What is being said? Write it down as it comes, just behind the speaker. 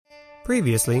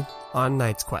Previously on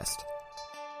Knight's Quest.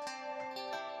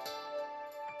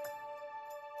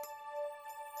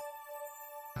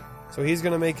 So he's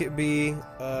gonna make it be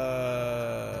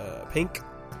pink.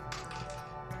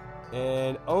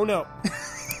 And oh no,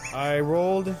 I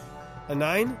rolled a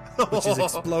 9, which is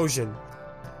explosion.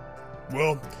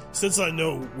 Well, since I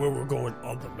know where we're going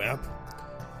on the map,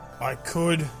 I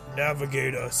could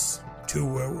navigate us to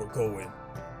where we're going.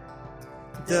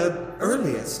 The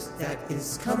earliest that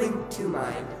is coming to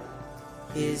mind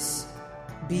is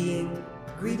being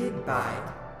greeted by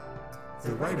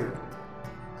the writer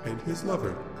and his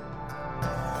lover.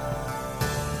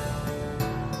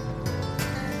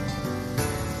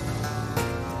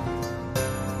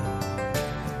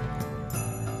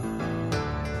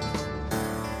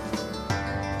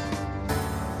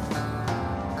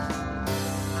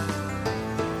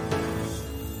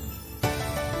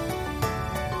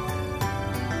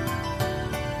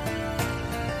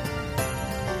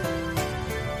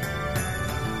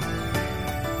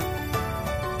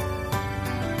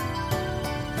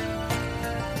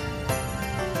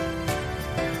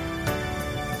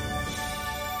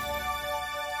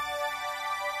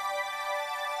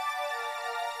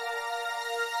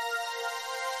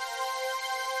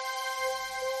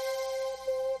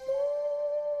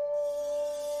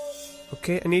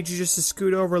 Okay, I need you just to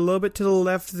scoot over a little bit to the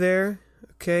left there.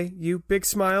 Okay, you big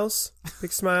smiles.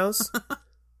 Big smiles.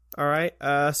 Alright,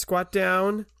 squat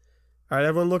down. Alright,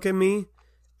 everyone look at me.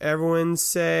 Everyone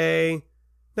say,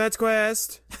 Knight's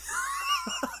Quest.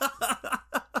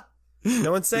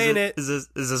 No one's saying it. Is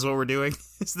this what we're doing?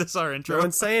 Is this our intro? No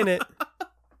one's saying it.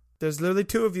 There's literally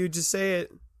 2 of you, just say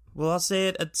it. Well, I'll say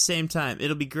it at the same time.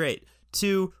 It'll be great.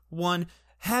 2, 1,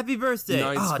 happy birthday!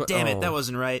 Damn it, that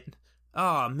wasn't right.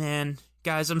 Oh, man.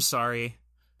 Guys, I'm sorry.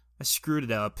 I screwed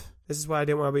it up. This is why I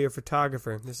didn't want to be a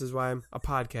photographer. This is why I'm a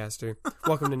podcaster.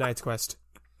 Welcome to Knight's Quest.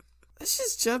 Let's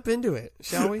just jump into it,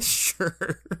 shall we?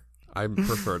 Sure. I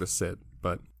prefer to sit,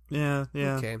 but Yeah.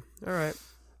 Okay, all right.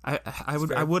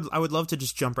 I would love to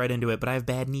just jump right into it, but I have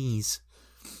bad knees.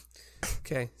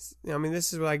 Okay. I mean,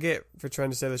 this is what I get for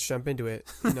trying to say let's jump into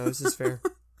it. This is fair.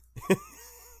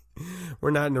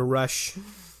 We're not in a rush.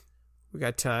 We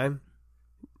got time.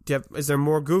 Is there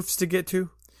more goofs to get to?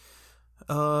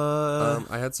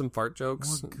 I had some fart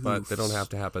jokes, but they don't have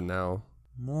to happen now.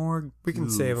 We can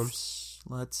save them.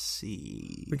 Let's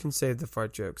see. We can save the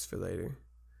fart jokes for later.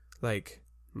 Like,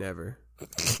 never.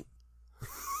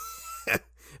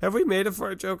 Have we made a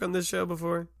fart joke on this show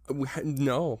before?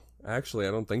 No, actually,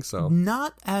 I don't think so.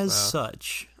 Not as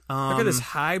such. Look at this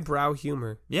highbrow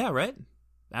humor. Yeah, right?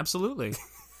 Absolutely.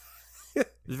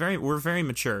 We're very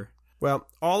mature. Well,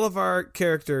 all of our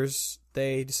characters,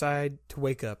 they decide to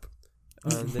wake up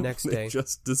on the next day. They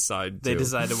just decide to. They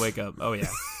decide to wake up. Oh, yeah.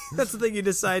 That's the thing you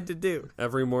decide to do.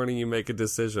 Every morning you make a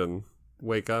decision.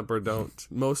 Wake up or don't.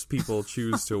 Most people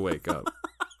choose to wake up.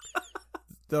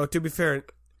 Though, to be fair,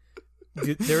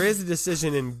 there is a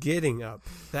decision in getting up.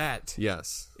 That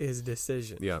is a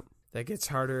decision. Yeah. That gets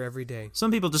harder every day. Some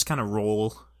people just kind of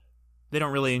roll. They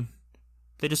don't really...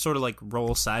 They just sort of like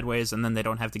roll sideways and then they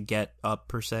don't have to get up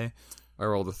per se. I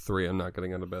rolled a 3. I'm not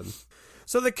getting out of bed.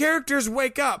 So the characters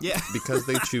wake up. Yeah. Because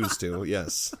they choose to,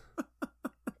 yes.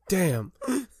 Damn.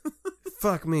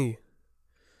 Fuck me.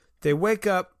 They wake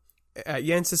up at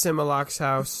Yensis and Malak's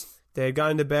house. They had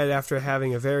gone to bed after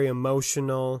having a very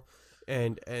emotional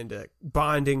and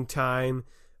bonding time,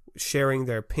 sharing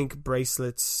their pink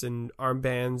bracelets and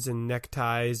armbands and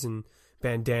neckties and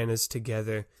bandanas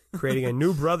together, creating a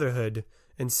new brotherhood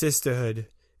and sisterhood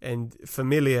and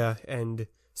familia and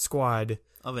squad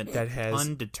of an that has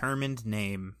undetermined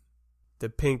name. The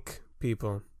pink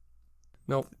people.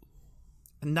 Nope.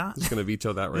 Not just gonna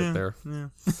veto that right there. Yeah.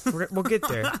 We'll get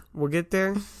there. We'll get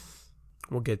there.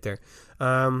 We'll get there.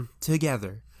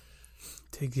 Together.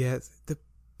 The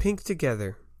pink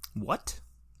together. What?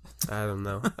 I don't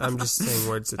know. I'm just saying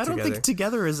words that I don't together. think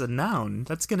together is a noun.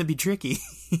 That's gonna be tricky.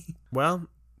 Well,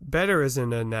 better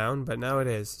isn't a noun, but now it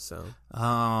is, so.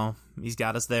 Oh, he's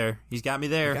got us there. He's got me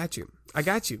there. I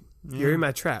got you. You're in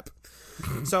my trap.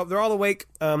 So they're all awake,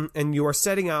 and you are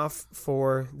setting off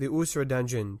for the Usra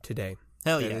dungeon today.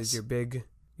 Hell that yes. Is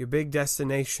your big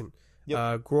destination.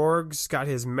 Yep. Grorg's got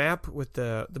his map with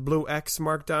the blue X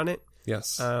marked on it.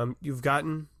 Yes. You've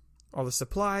gotten all the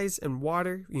supplies and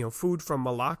water, food from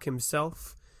Malak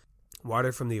himself,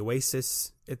 water from the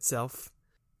oasis itself.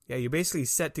 Yeah, you're basically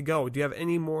set to go. Do you have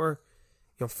any more,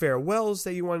 farewells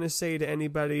that you want to say to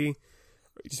anybody?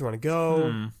 Or you just want to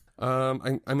go? I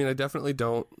mean, I definitely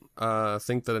don't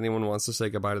think that anyone wants to say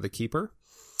goodbye to the keeper.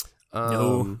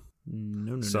 No.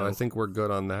 So I think we're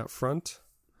good on that front.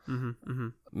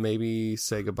 maybe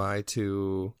say goodbye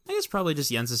to... I guess probably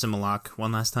just Yensis and Malak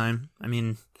one last time. I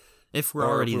mean, if we're or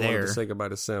already if we wanted there. to say goodbye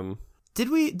to Sim. Did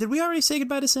we already say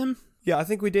goodbye to Sim? Yeah, I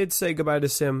think we did say goodbye to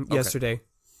Sim yesterday.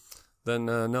 Then,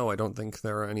 no, I don't think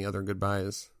there are any other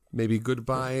goodbyes. Maybe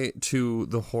goodbye to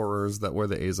the horrors that were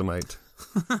the Azomite.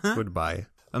 Goodbye.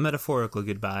 A metaphorical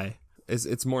goodbye.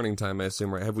 It's morning time, I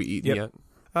assume, right? Have we eaten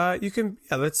yet? You can,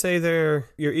 let's say you're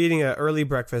eating an early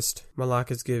breakfast. Malak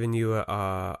has given you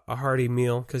a hearty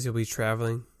meal because you'll be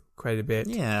traveling quite a bit.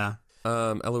 Yeah.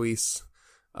 Eloise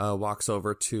walks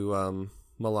over to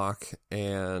Malak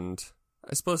and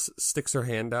I suppose sticks her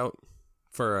hand out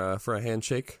for a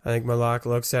handshake. I think Malak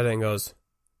looks at it and goes,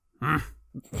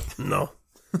 no.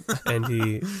 And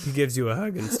he gives you a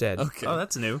hug instead. Okay. Oh,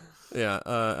 that's new. Yeah,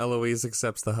 Eloise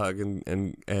accepts the hug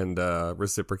and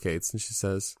reciprocates, and she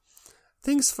says,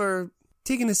 "Thanks for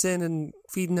taking us in and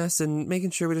feeding us and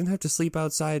making sure we didn't have to sleep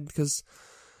outside because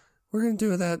we're going to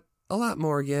do that a lot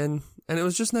more again. And it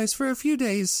was just nice for a few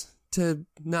days to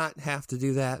not have to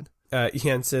do that."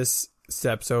 Yensis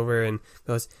steps over and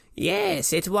goes,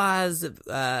 Yes, it was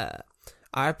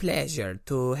our pleasure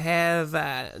to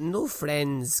have new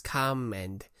friends come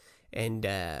and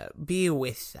be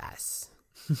with us.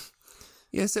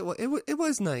 Yes, it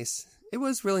was nice. It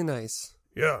was really nice.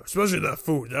 Yeah, especially that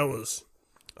food.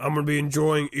 I'm going to be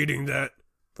enjoying eating that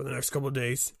for the next couple of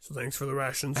days. So thanks for the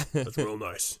rations. That's real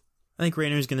nice. I think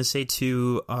Raynor's going to say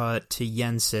to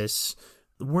Yensis,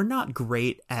 we're not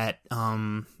great at,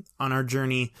 on our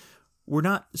journey, we're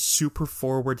not super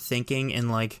forward thinking in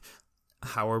like,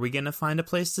 how are we going to find a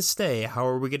place to stay? How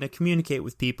are we going to communicate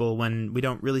with people when we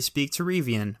don't really speak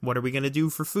Terevian? What are we going to do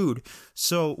for food?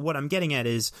 So what I'm getting at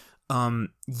is,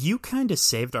 you kind of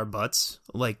saved our butts,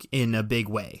 like, in a big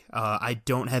way. I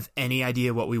don't have any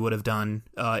idea what we would have done,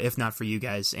 if not for you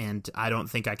guys, and I don't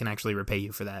think I can actually repay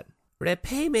you for that.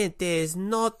 Repayment is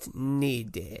not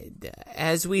needed.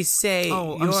 As we say...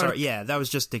 Oh, I'm sorry. Yeah, that was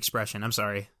just the expression. I'm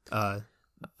sorry. Kind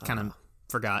of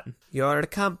forgot. Your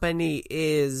company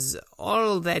is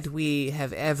all that we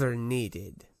have ever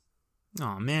needed.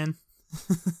 Oh, man.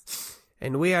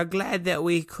 And we are glad that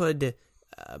we could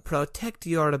protect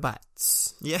your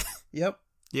butts. Yeah. Yep.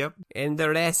 And the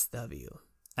rest of you.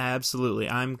 Absolutely.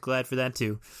 I'm glad for that,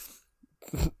 too.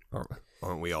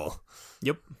 Aren't we all?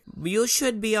 Yep. You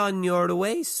should be on your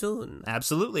way soon.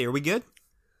 Absolutely. Are we good?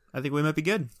 I think we might be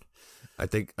good. I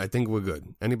think we're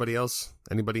good. Anybody else?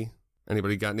 Anybody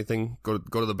got anything? Go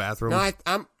to the bathroom. No,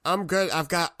 I'm good. I've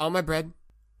got all my bread.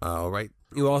 All right.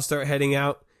 you all start heading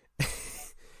out.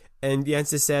 And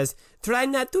Yensis says, Try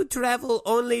not to travel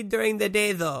only during the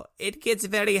day, though. It gets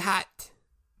very hot.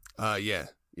 Yeah.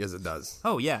 Yes, it does.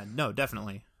 Oh, yeah. No,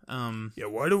 definitely. Yeah,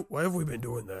 why have we been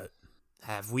doing that?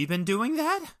 Have we been doing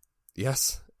that?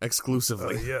 Yes,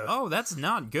 exclusively. Yeah. Oh, that's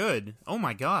not good. Oh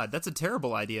my god, that's a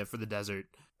terrible idea for the desert.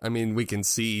 I mean, we can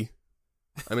see.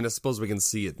 I suppose we can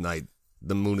see at night.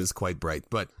 The moon is quite bright,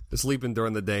 but sleeping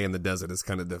during the day in the desert is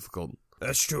kind of difficult.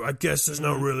 That's true. I guess there's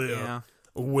not really Yeah.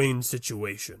 a Wayne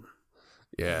situation.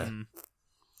 Yeah.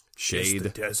 Just the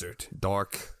Shade, desert.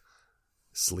 dark,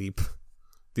 sleep.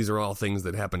 These are all things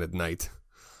that happen at night.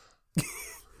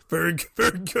 Very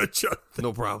good, Chuck.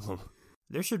 No problem.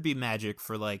 There should be magic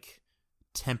for, like,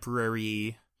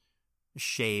 temporary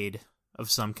shade of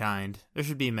some kind. There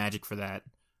should be magic for that.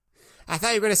 I thought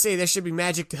you were going to say there should be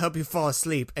magic to help you fall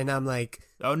asleep. And I'm like,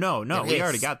 Oh, no, There we is.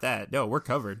 already got that. No, we're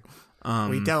covered.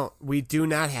 we don't. We do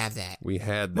not have that. We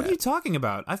had that. What are you talking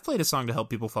about? I've played a song to help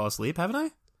people fall asleep, haven't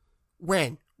I?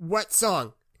 When? What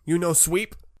song? You know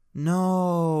Sweep?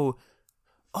 No.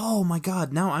 Oh my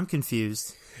god, now I'm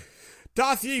confused.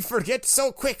 Doth ye forget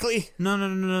so quickly,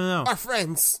 No. our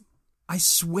friends? I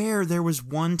swear there was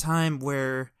one time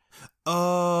where...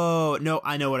 Oh, no,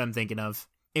 I know what I'm thinking of.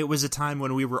 It was a time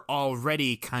when we were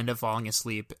already kind of falling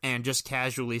asleep, and just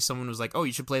casually someone was like, oh,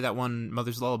 you should play that one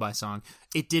Mother's Lullaby song.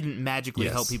 It didn't magically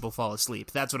Yes. help people fall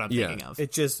asleep. That's what I'm Yeah. thinking of.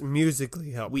 it just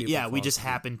musically helped We people fall just asleep.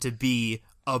 happened to be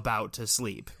about to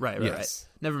sleep. Right. Yes.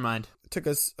 Never mind. It took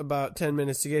us about 10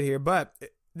 minutes to get here, but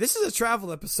this is a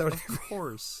travel episode. Of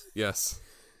course. Yes.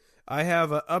 I have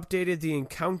updated the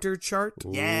encounter chart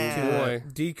Yeah. to Boy.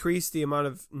 decrease the amount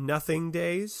of nothing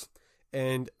days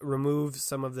and remove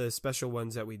some of the special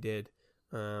ones that we did.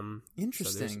 So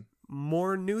Interesting. there's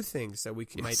more new things that we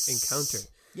might Yes. encounter.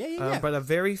 Yeah. But a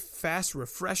very fast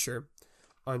refresher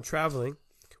on traveling.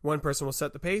 One person will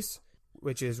set the pace,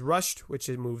 which is rushed, which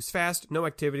is moves fast, no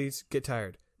activities, get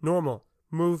tired. Normal,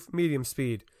 move medium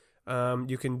speed.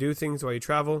 You can do things while you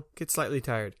travel, get slightly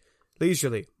tired.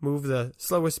 Leisurely, move the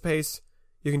slowest pace.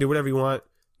 You can do whatever you want.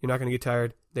 You're not going to get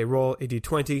tired. They roll a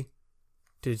d20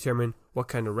 to determine what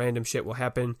kind of random shit will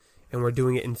happen. and we're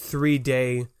doing it in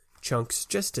 3-day chunks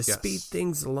just to Yes. speed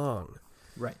things along.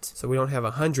 Right. So we don't have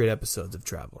 100 episodes of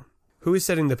travel. Who is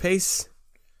setting the pace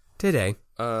today?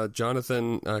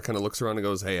 Jonathan kind of looks around and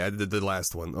goes, "Hey, I did the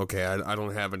last one. Okay, I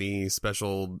don't have any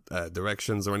special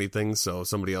directions or anything, so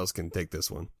somebody else can take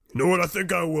this one." You know what? I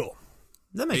think I will.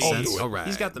 That makes I'll sense. do it. All right.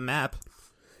 He's got the map.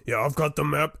 Yeah, I've got the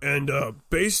map, and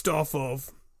based off of,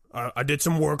 I did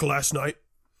some work last night,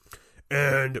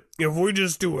 and if we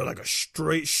just do it like a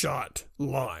straight shot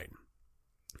line,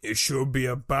 it should be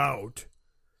about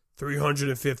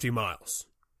 350 miles.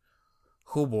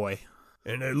 Oh boy.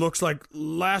 And it looks like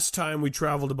last time we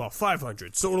traveled about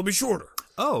 500, so it'll be shorter.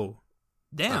 Oh,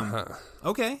 damn. Uh-huh.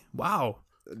 Okay. Wow.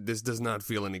 This does not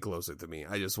feel any closer to me.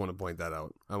 I just want to point that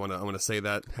out. I want to say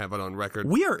that, have it on record.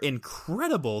 We are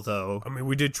incredible, though. I mean,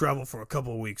 we did travel for a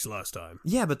couple of weeks last time.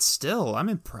 Yeah, but still, I'm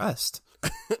impressed.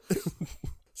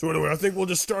 So anyway, I think we'll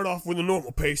just start off with a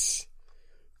normal pace.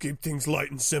 Keep things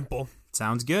light and simple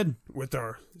Sounds good. with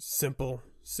our symbol.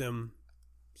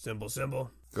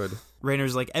 Good.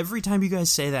 Rainer's like, every time you guys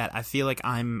say that, I feel like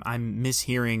I'm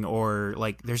mishearing or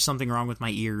like there's something wrong with my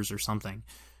ears or something.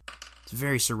 It's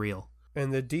very surreal.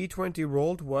 And the D20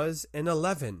 rolled was an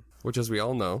 11. Which, as we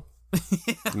all know,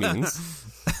 means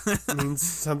Means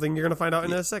something you're going to find out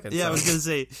in a second. Yeah, I so. was gonna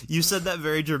say you said that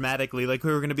very dramatically, like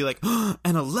we were gonna be like, an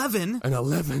 11. an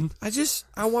 11.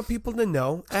 I want people to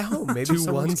know at home. Maybe Two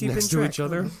someone's ones keeping next to track. each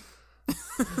other.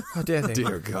 How dare they?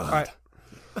 Dear God. All right.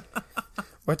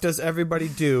 What does everybody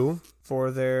do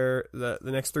for the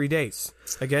next 3 days?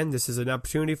 Again, this is an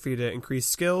opportunity for you to increase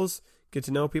skills, get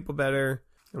to know people better,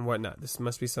 and whatnot. This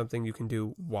must be something you can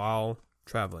do while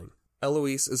traveling.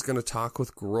 Eloise is going to talk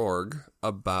with Grorg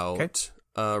about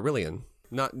Rillian.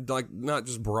 Not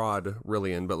just broad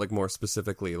Rillian, but like more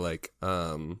specifically like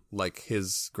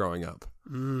his growing up.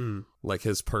 Like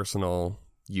his personal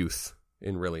youth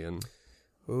in Rillian.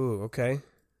 Ooh, okay.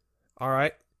 All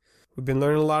right. We've been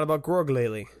learning a lot about Grorg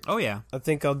lately. Oh yeah. I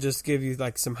think I'll just give you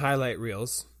like some highlight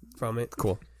reels from it.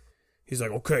 Cool. He's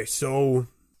like, okay, so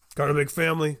got a big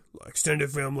family,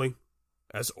 extended family,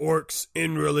 as orcs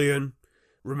in Rillian.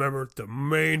 Remember, the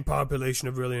main population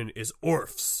of Rillian is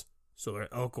orphs, so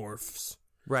they're elk orphs.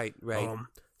 Right.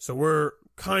 So we're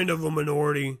kind of a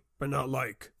minority, but not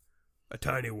like a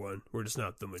tiny one. We're just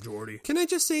not the majority. Can I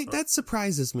just say that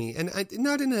surprises me, and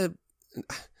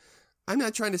I'm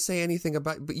not trying to say anything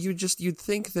about, but you'd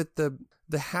think that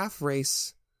the half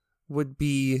race would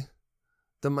be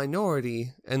the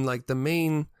minority and like the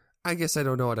main. I guess I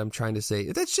don't know what I'm trying to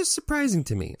say. That's just surprising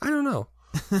to me. I don't know.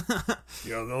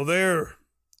 Yeah, no, they're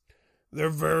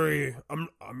very.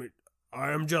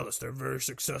 I am jealous. They're a very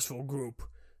successful group.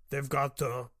 They've got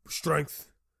the strength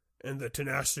and the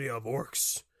tenacity of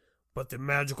orcs, but the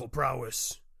magical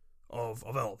prowess of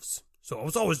elves. So I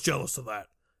was always jealous of that.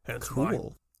 Hence my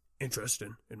interest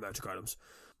in magic items.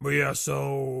 But yeah,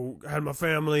 so I had my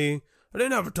family. I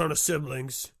didn't have a ton of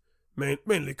siblings,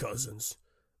 mainly cousins.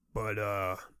 But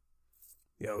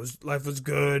yeah, life was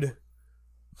good.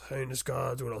 Heinous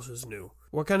gods. What else is new?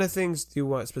 What kind of things do you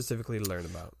want specifically to learn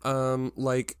about?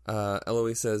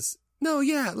 Eloise says, no,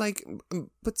 yeah, like,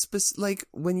 but like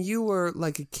when you were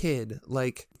like a kid,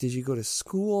 like, did you go to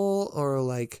school or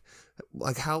like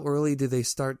how early did they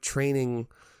start training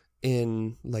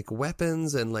in like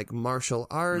weapons and like martial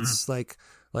arts? Like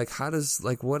how does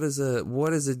what is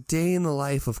a day in the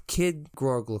life of Kid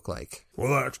Grorg look like?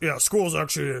 Well, yeah, school's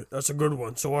actually, that's a good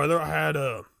one. So I had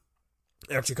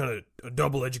actually kind of a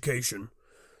double education.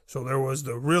 So there was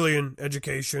the Rillian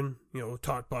education,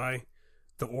 taught by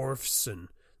the orphs, and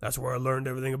that's where I learned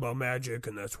everything about magic,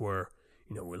 and that's where,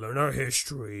 we learn our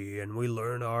history, and we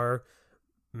learn our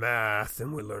math,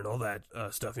 and we learn all that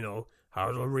stuff,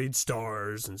 how to read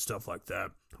stars and stuff like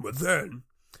that. But then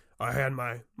I had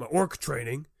my orc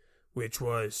training, which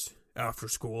was after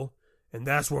school, and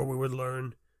that's where we would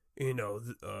learn,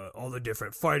 all the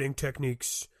different fighting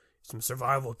techniques, some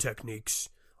survival techniques,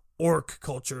 orc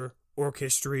culture, orc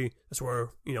history. That's where,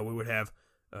 we would have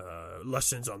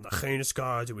lessons on the heinous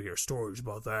gods, and we hear stories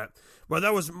about that. But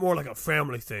that was more like a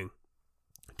family thing,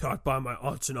 taught by my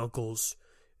aunts and uncles,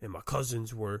 and my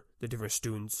cousins were the different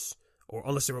students, or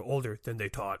unless they were older, then they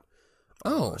taught.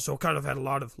 So kind of had a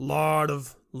lot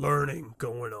of learning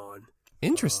going on.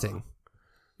 Interesting.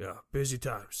 Yeah, busy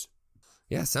times.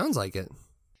 Yeah, sounds like it.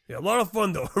 Yeah, a lot of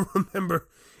fun though. I remember,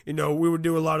 we would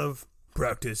do a lot of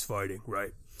practice fighting,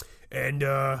 right? And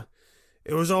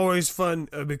it was always fun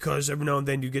because every now and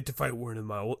then you get to fight one of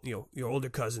my, your older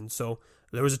cousins. So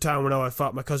there was a time when I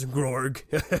fought my cousin Grorg.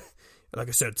 Like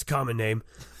I said, it's a common name.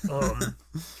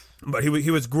 But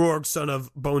he was Grorg, son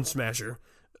of Bone Smasher,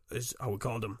 is how we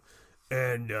called him.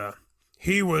 And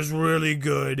he was really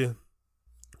good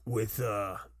with,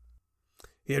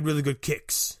 he had really good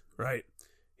kicks, right?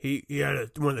 He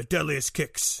had one of the deadliest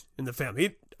kicks in the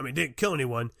family. He didn't kill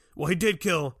anyone. Well, he did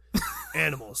kill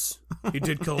animals. He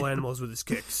did kill animals with his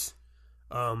kicks.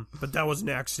 But that was an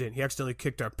accident. He accidentally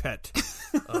kicked our pet.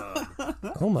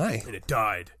 Oh my. And it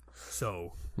died.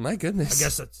 So My goodness. I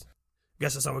guess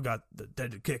that's how we got the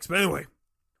deadly kicks. But anyway,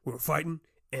 we were fighting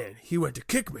and he went to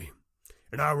kick me.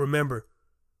 And I remember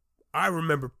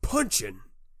punching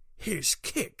his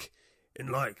kick in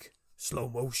like slow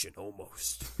motion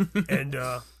almost. And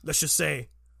let's just say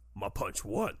my punch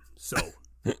won. So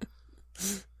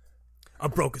I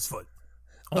broke his foot.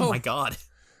 Oh my god.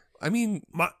 I mean,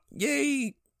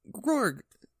 yay, Grorg.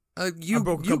 You I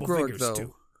broke a couple Grorg, fingers though.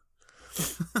 too.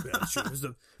 Yeah, that's true. It was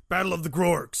the Battle of the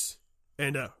Grorgs.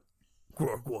 And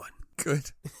Grorg won.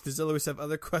 Good. Does Eloise have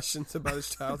other questions about his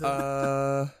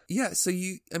childhood? Yeah, so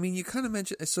you kind of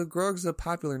mentioned, so Grorg's a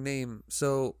popular name,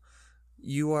 so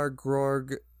you are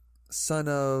Grorg, son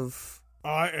of...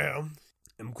 I am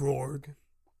Grorg,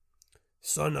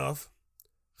 son of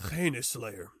Heinous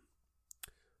Slayer.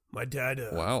 My dad,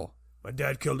 Wow. my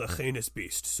dad killed a heinous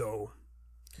beast, so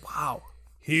Wow.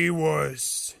 he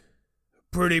was a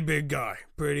pretty big guy.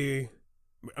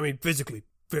 Physically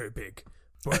very big,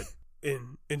 but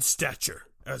in stature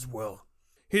as well.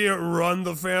 He didn't run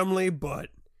the family, but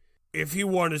if he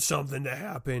wanted something to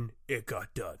happen, it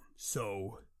got done.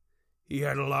 So he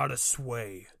had a lot of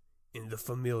sway in the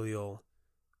familial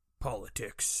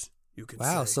politics, you could say.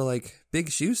 Wow, so like big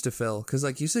shoes to fill, because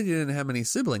like you said you didn't have any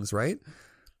siblings, right?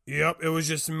 Yep, it was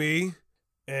just me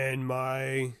and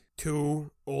my 2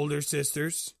 older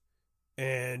sisters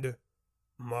and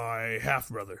my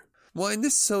half-brother. Well, and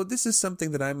this is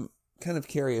something that I'm kind of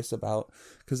curious about,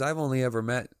 because I've only ever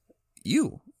met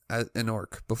you as an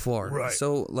orc before. Right.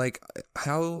 So like,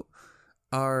 how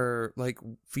are like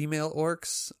female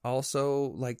orcs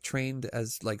also like trained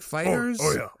as like fighters?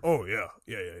 Oh yeah,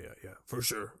 for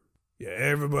sure. Yeah,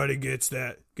 everybody gets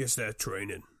that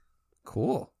training.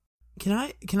 Cool. Can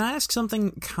I ask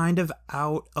something kind of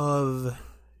out of,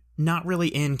 not really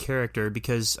in character,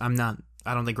 because I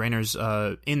don't think Rainer's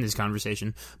in this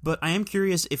conversation, but I am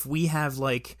curious if we have,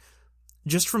 like,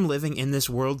 just from living in this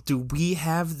world, do we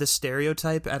have the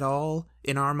stereotype at all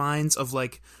in our minds of,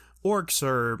 like, orcs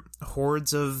are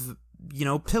hordes of,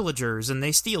 pillagers and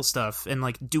they steal stuff, and,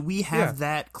 like, do we have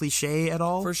that cliche at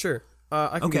all? For sure.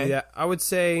 I can give you that. I would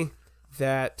say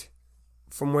that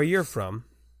from where you're from,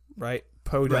 right?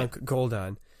 Podunk, Right.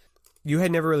 Goldon, you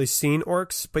had never really seen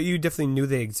orcs, but you definitely knew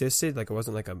they existed. Like, it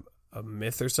wasn't like a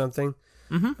myth or something.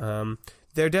 Mm-hmm.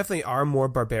 There definitely are more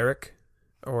barbaric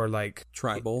or like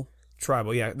Tribal.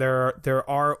 Yeah, there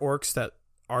are orcs that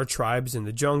are tribes in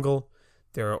the jungle.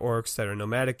 There are orcs that are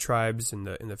nomadic tribes in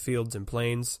the fields and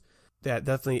plains. That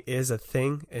definitely is a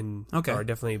thing, and Okay. are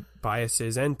definitely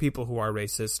biases and people who are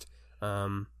racist.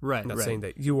 Right, Not right. saying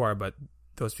that you are, but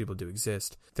those people do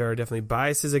exist. There are definitely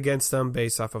biases against them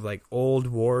based off of like old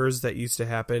wars that used to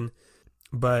happen.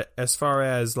 But as far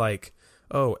as like,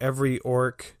 oh, every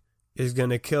orc is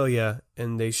gonna kill you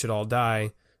and they should all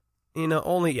die,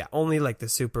 only like the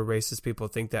super racist people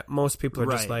think that. Most people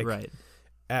are just like,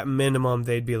 at minimum,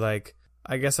 they'd be like,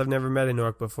 I guess I've never met an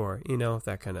orc before,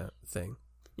 that kind of thing.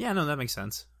 Yeah, no, that makes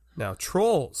sense. Now,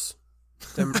 trolls,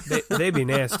 they be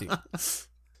nasty.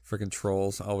 Freaking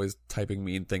trolls always typing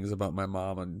mean things about my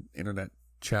mom on internet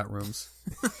chat rooms.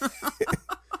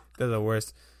 They're the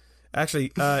worst.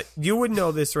 Actually, you would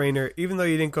know this, Rainer, even though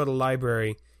you didn't go to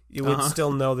library. You would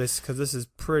still know this because this is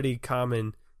pretty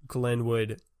common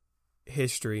Glenwood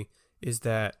history. Is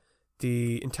that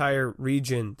the entire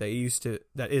region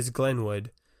that is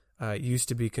Glenwood used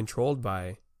to be controlled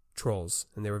by trolls,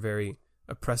 and they were very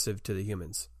oppressive to the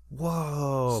humans.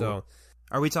 Whoa. So,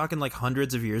 are we talking like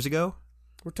hundreds of years ago?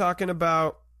 we're talking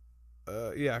about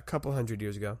a couple hundred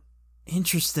years ago.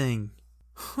 Interesting.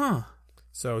 Huh.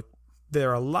 So there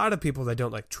are a lot of people that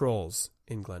don't like trolls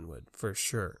in Glenwood, for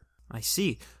sure. I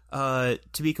see. To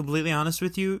be completely honest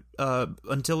with you,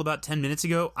 until about 10 minutes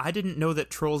ago, I didn't know that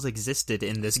trolls existed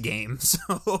in this game.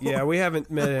 So Yeah, we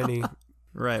haven't met any.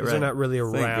 right. They're not really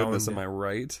around. Thank goodness, am I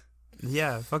right?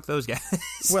 Yeah, fuck those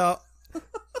guys. Well,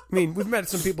 we've met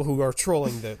some people who are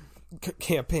trolling the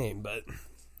campaign, but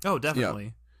Oh,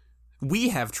 definitely. We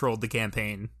have trolled the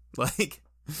campaign. Like,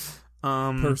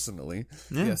 Personally.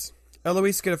 yeah. yes.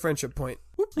 Eloise, get a friendship point.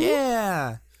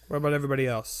 Yeah. What about everybody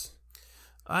else?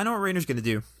 I know what Rainer's going to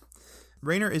do.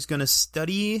 Rainer is going to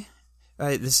study...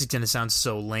 this is going to sound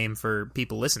so lame for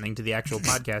people listening to the actual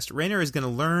podcast. Rainer is going to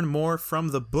learn more from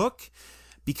the book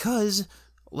because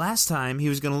last time he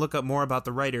was going to look up more about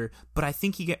the writer, but I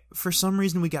think for some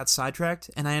reason we got sidetracked,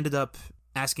 and I ended up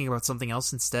asking about something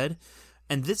else instead.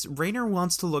 And Rainer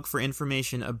wants to look for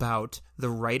information about the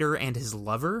writer and his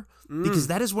lover, because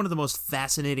that is one of the most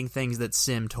fascinating things that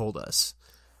Sim told us.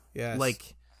 Yes.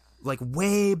 Like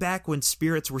way back when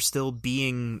spirits were still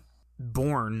being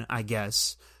born, I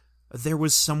guess, there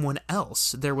was someone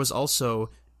else. There was also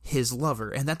his lover,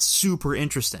 and that's super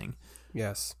interesting.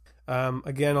 Yes.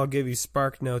 Again, I'll give you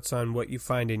spark notes on what you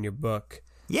find in your book.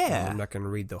 Yeah. I'm not going to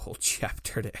read the whole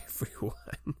chapter to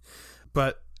everyone.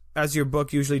 But as your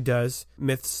book usually does,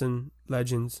 myths and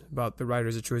legends about the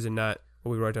writers of truth and not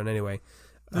what we wrote down anyway.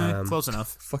 Close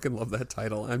enough. Fucking love that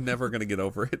title. I'm never going to get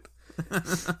over it.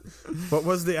 What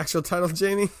was the actual title,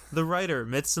 Jamie? The writer,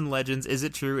 Myths and Legends, Is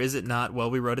It True, Is It Not?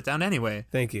 Well, we wrote it down anyway.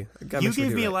 Thank you. You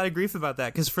gave me a lot of grief about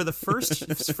that, because for the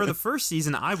first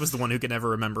season, I was the one who could never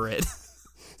remember it.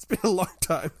 It's been a long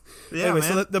time. Yeah, anyway,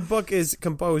 man. so the book is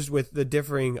composed with the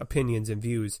differing opinions and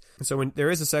views. So when there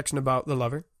is a section about the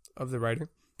lover of the writer,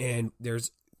 and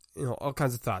there's all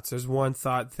kinds of thoughts. There's one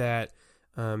thought that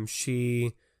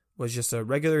she was just a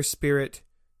regular spirit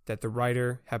that the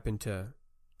writer happened to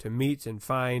meet and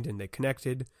find, and they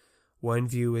connected. One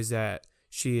view is that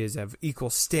she is of equal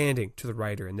standing to the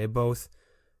writer, and they both,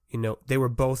 they were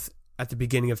both at the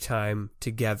beginning of time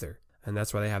together, and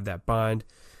that's why they have that bond.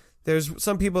 There's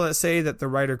some people that say that the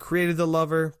writer created the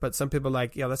lover, but some people are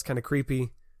like, yeah, that's kind of creepy.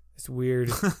 It's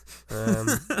weird. So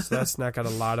that's not got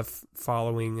a lot of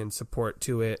following and support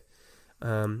to it.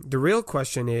 The real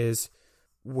question is,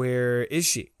 where is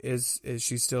she? Is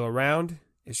she still around?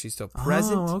 Is she still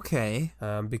present? Oh, okay.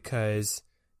 Because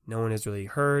no one has really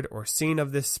heard or seen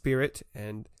of this spirit,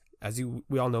 and as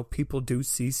we all know, people do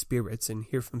see spirits and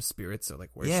hear from spirits. So,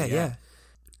 like, where's she at?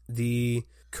 The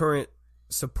current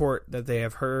support that they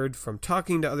have heard from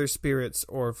talking to other spirits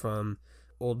or from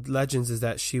old legends is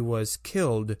that she was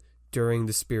killed during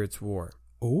the Spirits' War.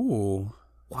 Ooh.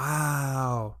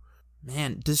 Wow.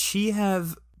 Man, does she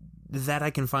have, that I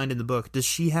can find in the book, does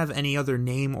she have any other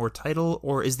name or title,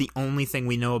 or is the only thing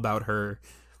we know about her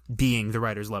being the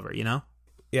writer's lover,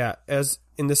 Yeah, as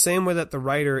in the same way that the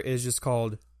writer is just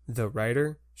called the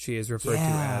writer, she is referred to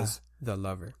as the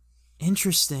lover.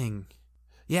 Interesting.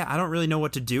 Yeah, I don't really know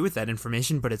what to do with that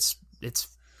information, but it's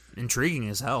intriguing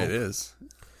as hell. It is.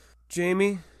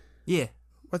 Jamie? Yeah.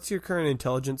 What's your current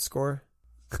intelligence score?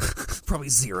 Probably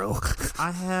 0.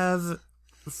 I have,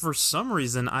 for some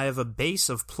reason, I have a base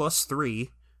of +3,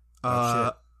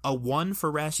 a 1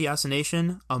 for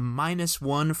ratiocination, a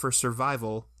 -1 for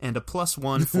survival, and a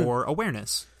 +1 for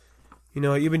awareness. You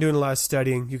know what? You've been doing a lot of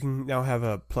studying. You can now have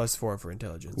a +4 for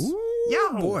intelligence. Ooh,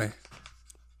 Yeah, boy.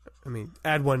 I mean,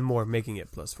 add one more, making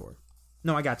it +4.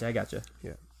 No, I gotcha.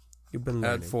 Yeah. You've been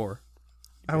learning. Add 4.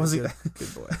 I wasn't.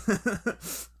 Good boy.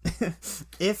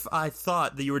 If I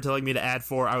thought that you were telling me to add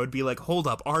 4, I would be like, "Hold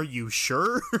up, are you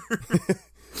sure?"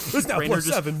 It's not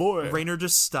 +7, boy. Rainer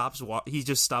just stops. He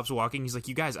just stops walking. He's like,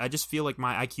 "You guys, I just feel like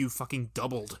my IQ fucking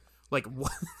doubled. Like,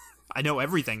 what? I know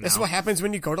everything now." That's what happens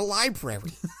when you go to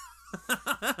library.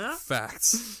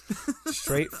 Facts.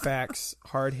 Straight facts,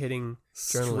 hard-hitting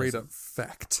journalism. Straight up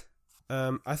fact.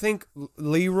 I think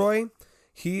Leroy,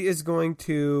 he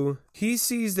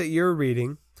sees that you're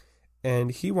reading,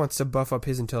 and he wants to buff up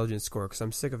his intelligence score, because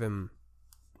I'm sick of him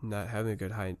not having a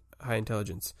good high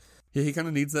intelligence. Yeah, he kind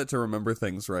of needs that to remember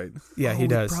things, right? Yeah, he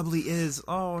does. He probably is.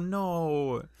 Oh,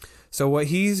 no. So what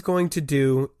he's going to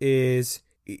do is,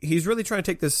 he's really trying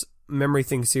to take this memory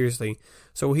thing seriously.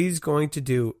 So what he's going to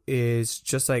do is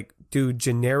just like do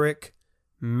generic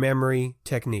memory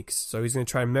techniques. So he's going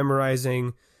to try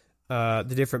memorizing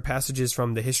the different passages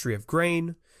from the history of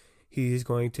grain. He's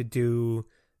going to do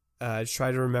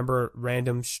try to remember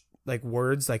random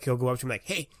words. Like he'll go up to him like,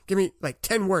 "Hey, give me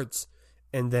 10 words,"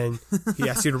 and then he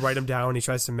asks you to write them down. He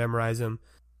tries to memorize them.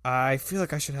 I feel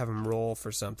like I should have him roll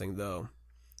for something though.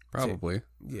 Probably.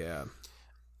 Yeah.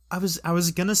 I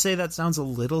was gonna say that sounds a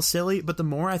little silly, but the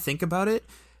more I think about it,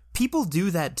 people do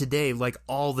that today,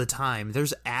 all the time.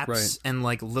 There's apps and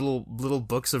little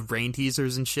books of brain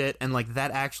teasers and shit, and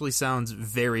that actually sounds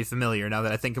very familiar now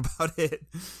that I think about it.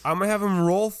 I'm gonna have him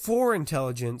roll 4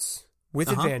 intelligence with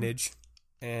advantage,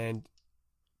 and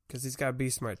because he's gotta be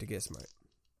smart to get smart.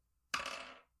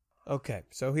 Okay,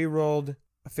 so he rolled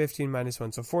a 15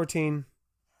 -1, so 14.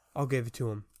 I'll give it to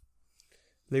him.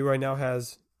 Leroy now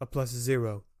has a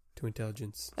 +0 to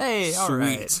intelligence. Hey, all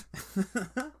right.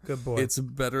 Good boy. It's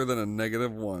better than a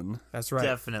 -1. That's right.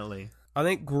 Definitely. I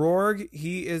think Grorg,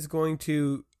 he is going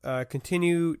to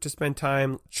continue to spend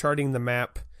time charting the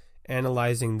map,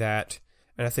 analyzing that,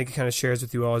 and I think he kind of shares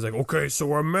with you all. He's like, okay,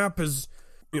 so our map is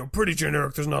pretty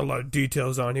generic. There's not a lot of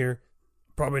details on here.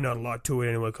 Probably not a lot to it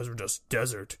anyway because we're just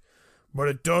desert. But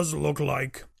it does look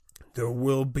like there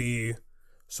will be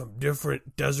some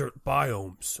different desert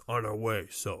biomes on our way,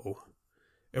 so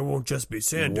it won't just be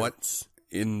sand What dunes.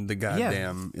 in the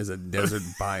goddamn is a desert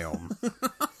biome?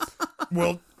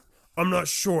 Well, I'm not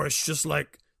sure. It's just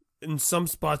like in some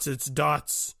spots it's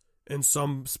dots, in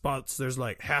some spots there's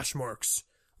like hash marks,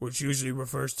 which usually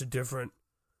refers to different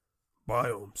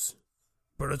biomes.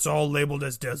 But it's all labeled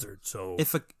as desert, so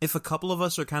If a couple of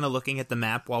us are kind of looking at the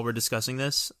map while we're discussing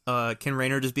this, can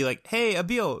Rainer just be like, "Hey,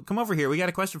 Abil, come over here. We got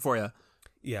a question for you."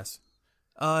 Yes.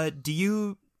 Do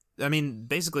you? I mean,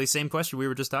 basically, same question we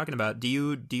were just talking about. Do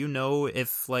you know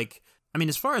if, like, I mean,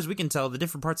 as far as we can tell, the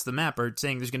different parts of the map are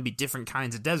saying there's going to be different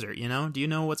kinds of desert. You know? Do you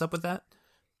know what's up with that?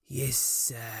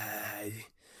 yes,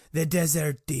 the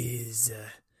desert is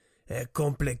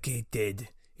complicated.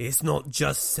 It's not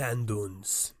just sand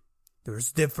dunes.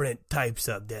 There's different types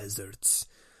of deserts.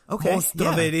 Okay, Most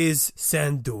of it is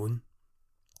sand dune,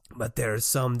 but there are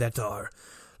some that are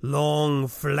long,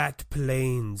 flat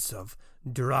plains of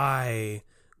dry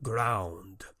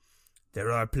ground.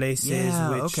 There are places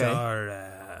which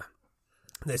are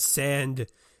the sand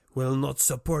will not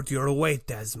support your weight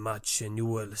as much and you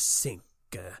will sink.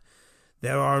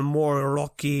 There are more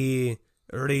rocky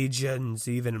regions,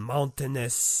 even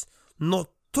mountainous, not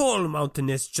tall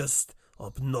mountainous, just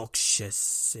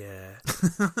obnoxious.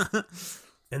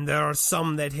 And there are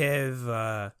some that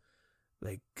have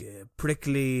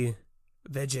prickly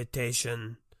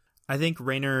vegetation. I think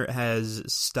Rainer has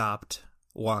stopped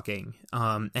walking.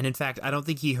 And in fact, I don't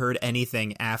think he heard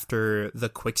anything after the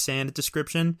quicksand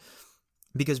description,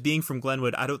 because being from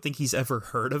Glenwood, I don't think he's ever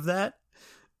heard of that.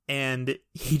 And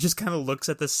he just kind of looks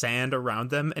at the sand around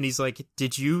them and he's like,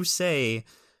 "Did you say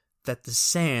that the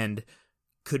sand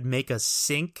could make us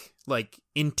sink, like,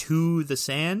 into the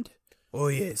sand?" Oh,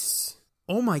 yes.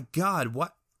 Oh my god,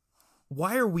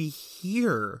 why are we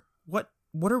here? What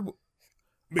are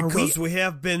Because we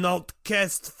have been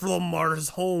outcast from our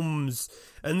homes,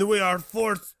 and we are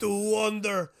forced to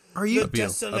wander. Are you the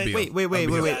desolate Abil. Wait.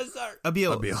 desert.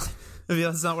 Abil. Abil.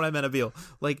 Abil, that's not what I meant, Abil.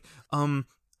 Like,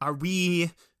 are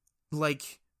we,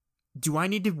 like, do I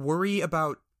need to worry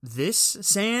about this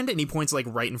sand? And he points, like,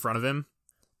 right in front of him.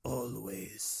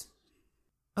 Always.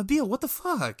 Abil, what the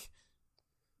fuck?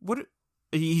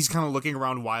 He's kind of looking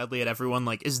around wildly at everyone,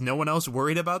 like, is no one else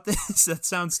worried about this? That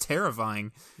sounds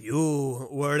terrifying. You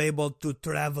were able to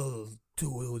travel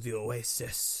to the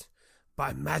oasis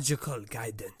by magical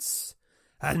guidance,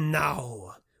 and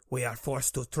now we are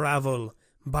forced to travel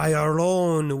by our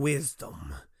own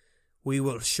wisdom. We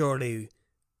will surely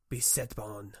be set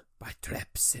on by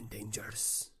traps and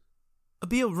dangers.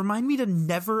 Abil, remind me to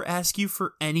never ask you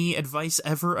for any advice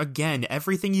ever again.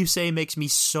 Everything you say makes me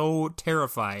so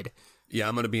terrified. Yeah,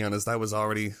 I'm gonna be honest. I was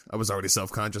already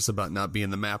self-conscious about not being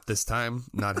the map this time,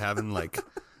 not having like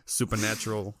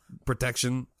supernatural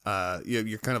protection.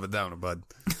 You're kind of a downer, bud.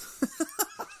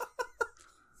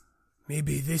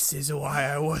 Maybe this is why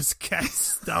I was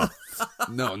cast out.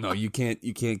 No, you can't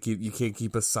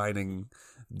keep assigning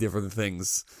different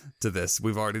things to this.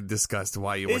 We've already discussed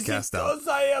why you were Is it cast out. because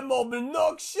I am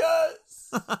obnoxious?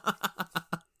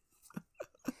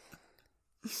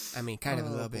 I mean, kind of a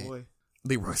little bit.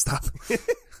 Leroy, stop.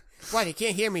 What? He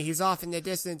can't hear me. He's off in the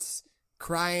distance,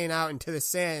 crying out into the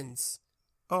sands.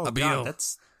 Oh, Abil. God,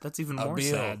 that's even more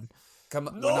Abil. sad. Come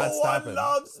on, No we're not one stopping.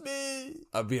 loves me.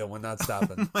 Abil, we're not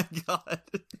stopping. Oh, my God.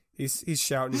 He's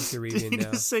shouting into Did Regan he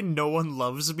now. just say no one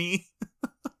loves me?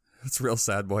 It's real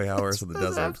sad boy hours in the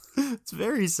desert. It's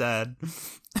very sad.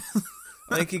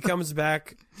 I think he comes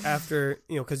back after,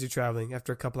 because you're traveling.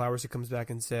 After a couple hours, he comes back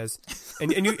and says,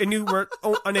 and you were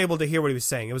unable to hear what he was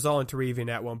saying. It was all in Terevian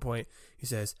at one point. He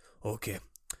says, "Okay,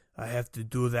 I have to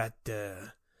do that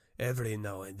every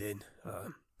now and then.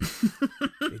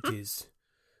 It is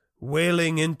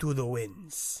wailing into the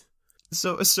winds."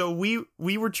 So we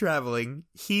were traveling.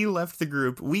 He left the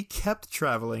group. We kept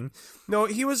traveling. No,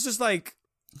 he was just like,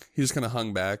 He just kind of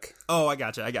hung back. Oh, I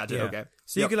gotcha. yeah. Okay.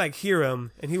 So you could like hear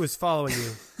him, and he was following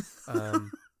you.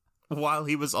 While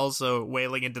he was also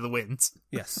wailing into the winds.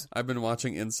 Yes. I've been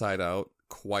watching Inside Out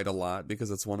quite a lot because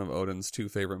it's one of Odin's 2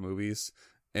 favorite movies.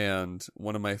 And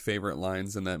one of my favorite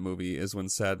lines in that movie is when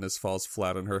sadness falls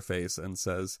flat on her face and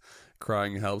says,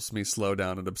 "Crying helps me slow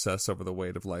down and obsess over the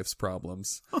weight of life's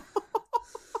problems."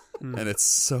 And it's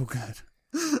so good.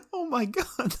 Oh my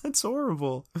God, that's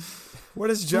horrible. What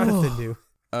does Jonathan do?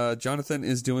 Jonathan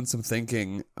is doing some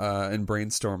thinking and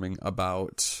brainstorming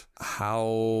about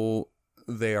how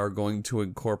they are going to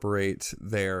incorporate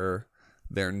their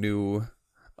new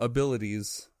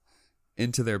abilities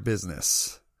into their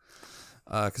business.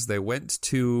 because they went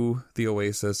to the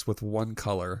Oasis with one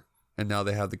color, and now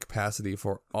they have the capacity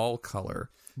for all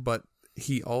color. But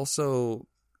he also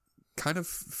kind of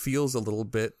feels a little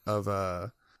bit of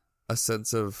a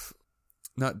sense of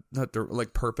not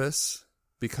like purpose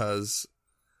because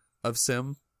of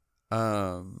Sim,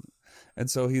 and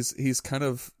so he's kind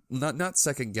of not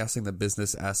second guessing the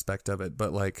business aspect of it,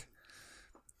 but like,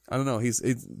 I don't know, he's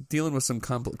dealing with some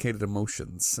complicated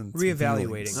emotions and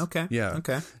reevaluating. Okay. Yeah.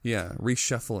 Okay. Yeah,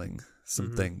 reshuffling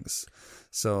some things.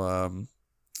 So,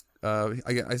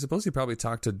 I suppose he probably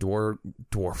talked to Dwarg.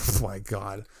 Oh my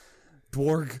God,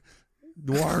 Dwarg.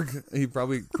 He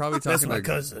probably talking That's my to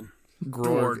cousin.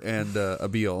 Grog and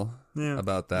Abiel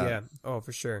about that. Yeah. Oh,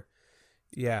 for sure.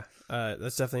 Yeah.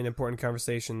 That's definitely an important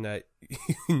conversation that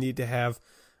you need to have.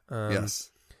 Yes.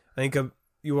 I think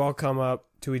you all come up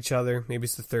to each other. Maybe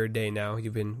it's the third day now.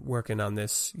 You've been working on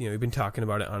this. You've been talking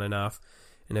about it on and off.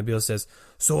 And Abiel says,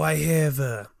 "So I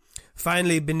have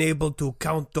finally been able to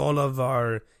count all of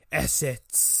our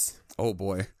assets. Oh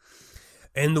boy.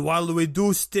 And while we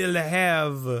do still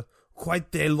have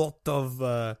quite a lot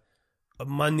of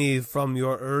money from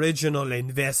your original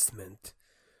investment,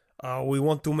 we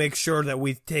want to make sure that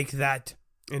we take that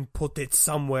and put it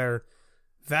somewhere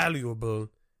valuable.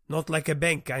 Not like a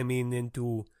bank, I mean,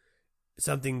 into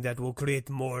something that will create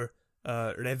more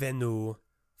revenue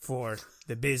for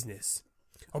the business."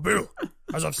 Oh, Bill,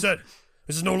 as I've said,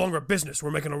 this is no longer a business.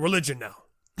 We're making a religion now.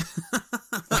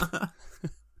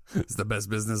 It's the best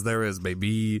business there is,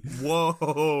 baby.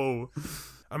 Whoa.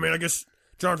 I mean, I guess,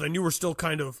 Jonathan, you were still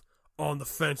kind of on the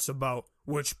fence about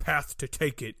which path to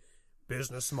take it.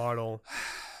 Business model,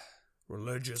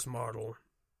 religious model.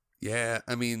 Yeah,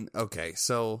 I mean, okay,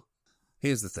 so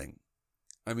here's the thing.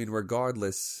 I mean,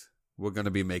 regardless, we're going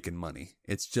to be making money.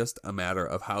 It's just a matter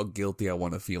of how guilty I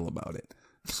want to feel about it.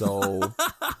 So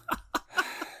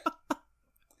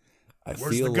I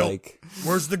Where's feel the guilt? like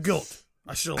Where's the guilt?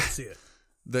 I still don't see it.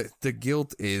 the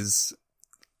guilt is,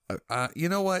 you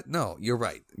know what? No, you're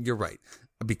right. You're right.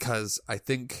 Because I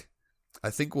think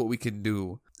what we can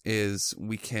do is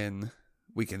we can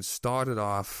start it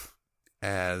off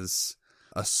as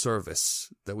a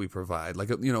service that we provide. Like,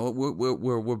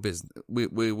 we're business.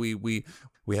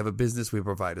 We have a business. We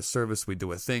provide a service. We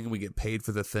do a thing. We get paid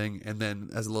for the thing, and then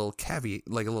as a little caveat,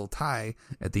 like a little tie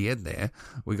at the end there,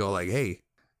 we go like, "Hey,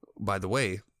 by the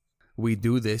way, we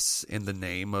do this in the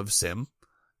name of Sim.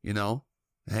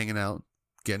 Hanging out,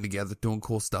 getting together, doing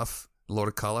cool stuff. A lot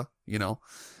of color.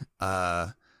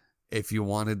 If you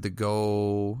wanted to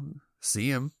go see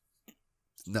him."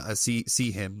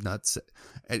 See him,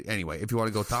 anyway, if you want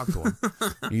to go talk to him,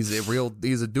 he's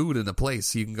a dude in the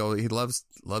place. You can go, he loves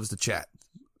to chat.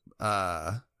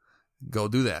 Go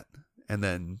do that. And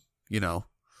then,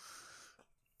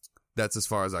 that's as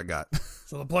far as I got.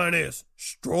 So the plan is,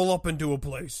 stroll up into a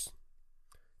place,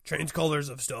 change colors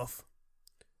of stuff,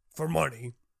 for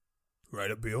money,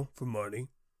 right, Abiel, for money,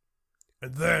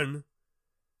 and then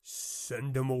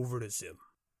send them over to Sim.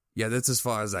 Yeah, that's as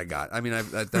far as I got. I mean,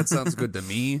 that sounds good to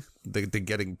me. The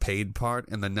getting paid part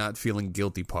and the not feeling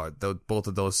guilty part. Both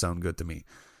of those sound good to me.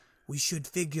 We should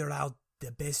figure out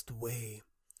the best way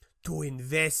to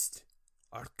invest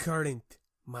our current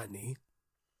money.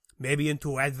 Maybe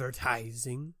into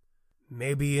advertising.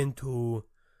 Maybe into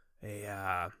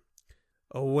a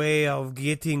way of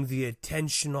getting the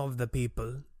attention of the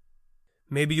people.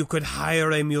 Maybe you could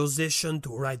hire a musician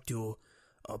to write you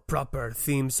a proper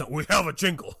theme song. We have a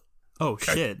jingle. Oh,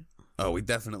 shit. Oh, we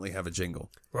definitely have a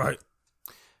jingle. Right.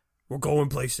 We're going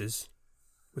places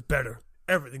with better.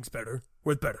 Everything's better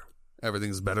with better.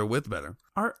 Everything's better with better.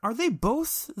 Are they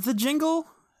both the jingle?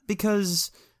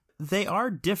 Because they are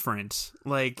different.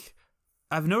 Like,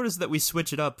 I've noticed that we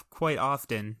switch it up quite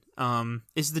often.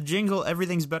 Is the jingle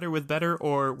everything's better with better,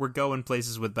 or we're going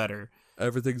places with better?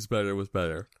 Everything's better with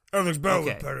better. Everything's better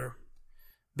Okay. with better.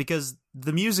 Because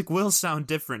the music will sound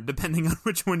different depending on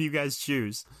which one you guys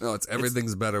choose. No, it's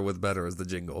everything's better with better is the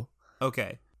jingle.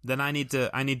 Okay. Then I need to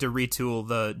retool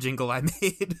the jingle I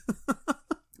made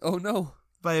Oh no.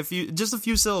 by just a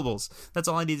few syllables. That's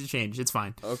all I need to change. It's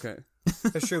fine. Okay.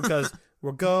 That's true, because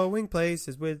we're going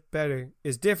places with better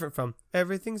is different from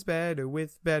everything's better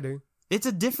with better. It's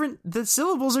the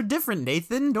syllables are different,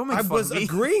 Nathan. Don't make I fun was of me.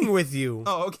 agreeing with you.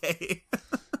 Oh, okay.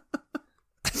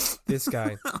 This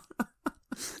guy.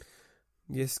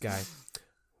 This guy.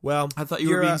 Well, I thought you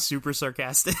were you're, being super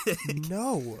sarcastic.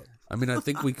 No. I mean, I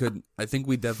think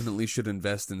we definitely should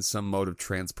invest in some mode of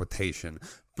transportation,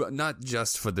 but not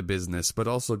just for the business, but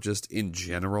also just in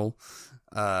general,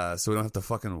 so we don't have to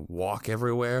fucking walk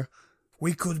everywhere.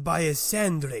 We could buy a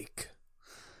sand rake.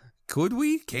 Could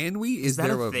we? Can we? Is that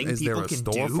there a thing is there people a can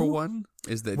store do? for one?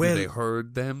 Is that Well- do they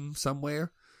herd them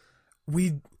somewhere?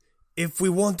 If we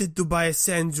wanted to buy a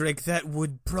Sandrake, that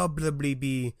would probably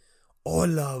be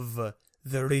all of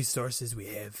the resources we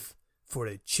have for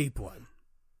a cheap one.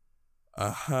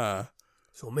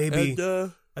 So maybe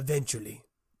eventually.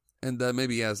 And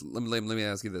maybe let me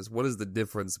ask you this: what is the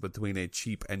difference between a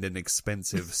cheap and an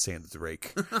expensive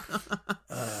Sandrake?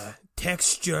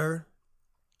 Texture,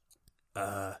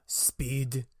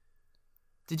 speed,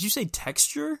 Did you say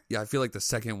texture? Yeah, I feel like the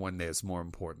second one there is more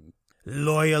important.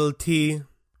 loyalty,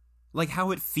 Like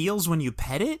how it feels when you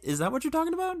pet it? Is that what you're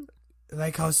talking about?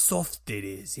 like how soft it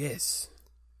is, yes.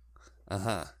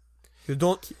 Uh-huh.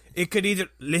 It could either,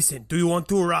 listen, do you want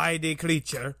to ride a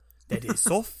creature that is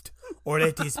soft or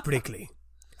that is prickly?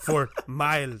 For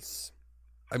miles.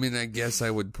 I mean, I guess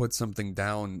I would put something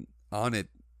down on it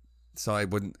so I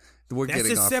wouldn't... We're That's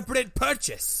getting a off... separate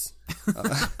purchase.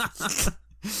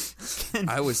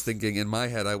 I was thinking, in my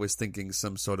head,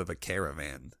 some sort of a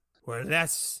caravan. Well,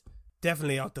 that's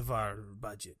definitely out of our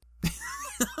budget.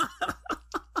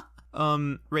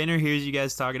 Rainer hears you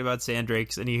guys talking about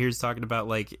Sandrakes, and he hears talking about,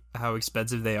 like, how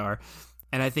expensive they are.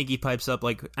 And I think he pipes up,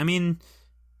 like, I mean,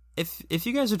 if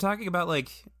you guys are talking about,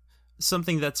 like,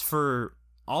 something that's for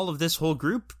all of this whole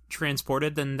group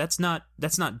transported, then that's not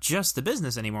just the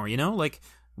business anymore, you know? Like,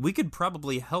 we could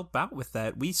probably help out with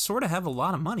that. We sort of have a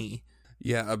lot of money.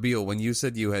 Yeah, Abil, when you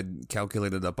said you had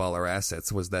calculated up all our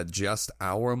assets, was that just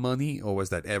our money, or was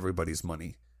that everybody's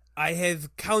money? I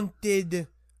have counted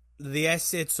the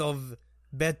assets of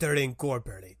Better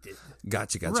Incorporated.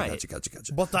 Gotcha. Right.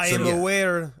 But I So, am yeah.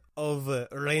 aware of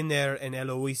Rainer and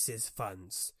Eloise's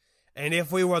funds. And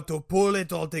if we were to pull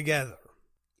it all together,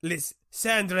 listen,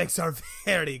 Sandrakes are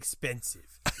very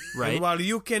expensive. Right. And while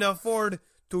you can afford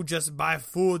to just buy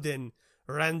food and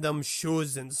random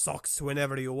shoes and socks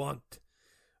whenever you want,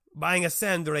 buying a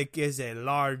Sandrake is a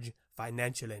large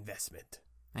financial investment.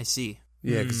 I see.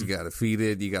 Yeah, because you gotta feed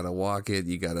it, you gotta walk it,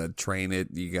 you gotta train it,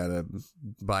 you gotta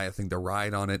buy a thing to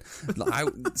ride on it.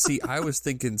 I was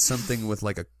thinking something with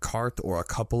like a cart or a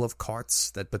couple of carts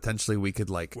that potentially we could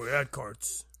like, We had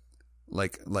carts.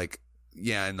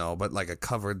 yeah, I know, but like a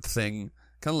covered thing,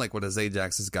 kind of like what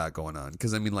Ajax has got going on.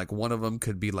 Because I mean, like one of them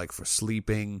could be like for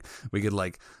sleeping. We could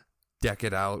like deck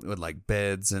it out with like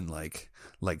beds and like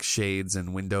shades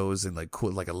and windows and like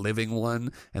cool, like a living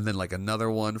one, and then like another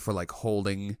one for like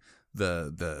holding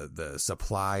the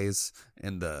supplies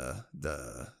and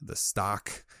the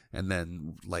stock, and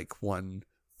then like one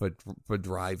for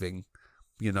driving,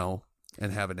 you know,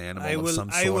 and have an animal of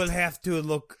some sort. I will have to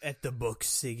look at the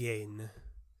books again.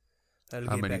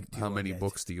 How many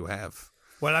books do you have?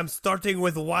 Well, I'm starting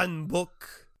with one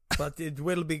book, but it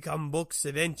will become books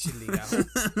eventually.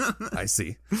 I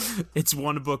see. It's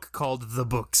one book called The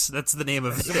Books. That's the name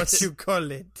of it. That's what you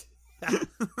call it.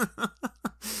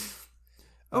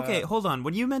 Okay, hold on.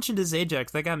 When you mentioned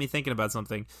Ajax, that got me thinking about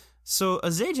something. So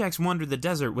Ajax wandered the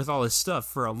desert with all his stuff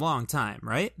for a long time,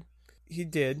 right? He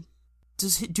did.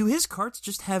 Do his carts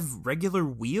just have regular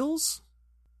wheels?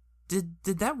 Did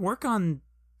that work on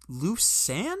loose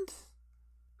sand?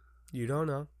 You don't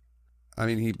know. I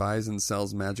mean, he buys and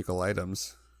sells magical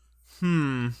items.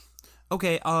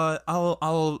 Okay,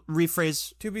 I'll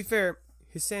rephrase. To be fair,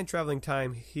 his sand traveling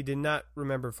time he did not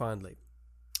remember fondly.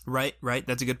 Right,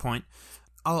 that's a good point.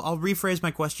 I'll rephrase my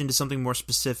question to something more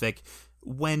specific.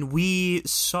 When we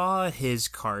saw his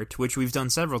cart, which we've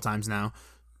done several times now,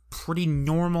 pretty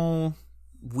normal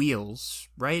wheels,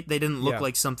 right? They didn't look Yeah.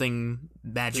 like something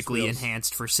magically wheels.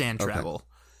 enhanced for sand Okay. travel.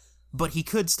 But he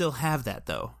could still have that,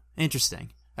 though.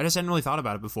 Interesting. I just hadn't really thought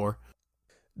about it before.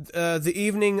 The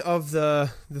evening of the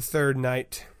third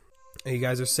night, you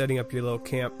guys are setting up your little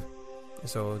camp.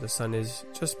 So the sun is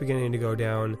just beginning to go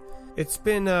down. It's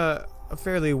been a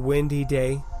fairly windy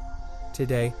day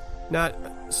today. Not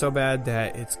so bad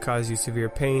that it's caused you severe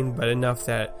pain, but enough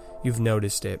that you've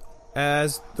noticed it.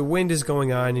 As the wind is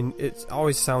going on, and it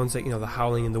always sounds like, you know, the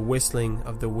howling and the whistling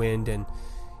of the wind, and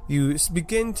you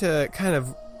begin to kind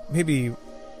of maybe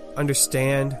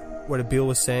understand what Abil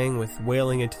was saying with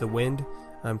wailing into the wind,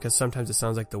 because sometimes it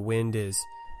sounds like the wind is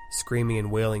screaming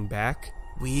and wailing back.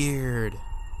 Weird.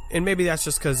 And maybe that's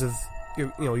just because of,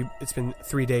 you know, it's been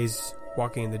 3 days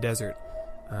walking in the desert,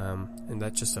 and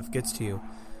that just stuff gets to you.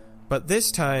 But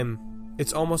this time,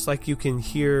 it's almost like you can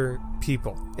hear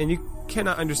people, and you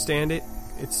cannot understand it.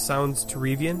 It sounds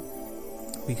Terevian.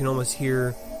 You can almost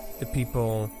hear the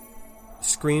people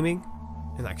screaming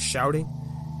and like shouting.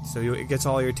 So it gets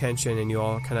all your attention, and you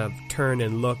all kind of turn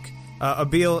and look.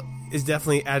 Abil is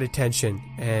definitely at attention,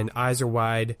 and eyes are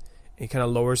wide. He kind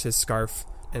of lowers his scarf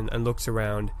and looks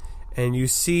around. and you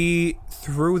see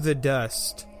through the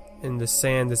dust and the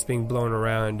sand that's being blown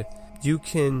around,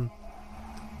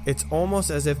 it's almost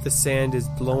as if the sand is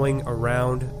blowing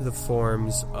around the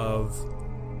forms of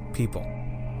people.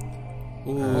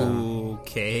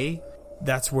 Okay.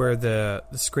 That's where the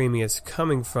screaming is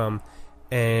coming from,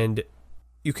 and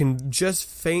you can just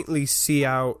faintly see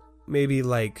out maybe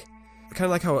like kind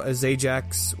of like how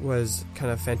Azajax was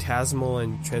kind of phantasmal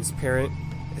and transparent.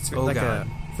 It's like God.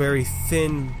 a very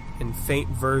thin and faint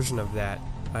version of that.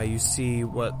 You see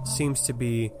what seems to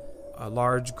be a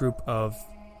large group of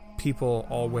people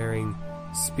all wearing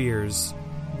spears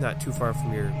not too far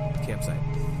from your campsite.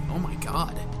 Oh my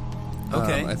god.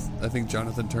 Okay. I think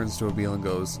Jonathan turns to Abil and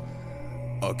goes,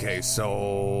 okay,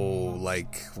 so,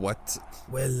 like, what?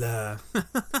 Well,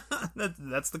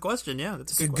 That's the question, yeah.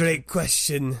 That's it's a great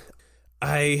question.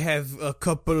 I have a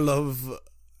couple of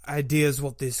ideas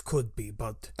what this could be,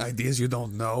 but Ideas you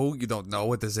don't know? You don't know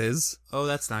what this is? Oh,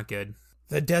 that's not good.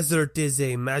 the desert is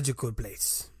a magical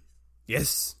place.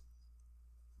 Yes.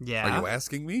 Yeah. Are you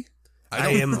asking me? I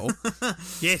am. know.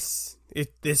 Yes,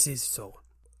 this is so.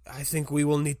 I think we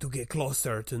will need to get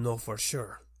closer to know for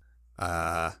sure.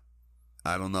 I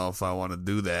don't know if I want to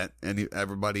do that.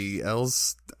 Everybody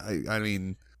else? I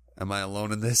mean, am I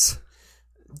alone in this?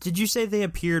 Did you say they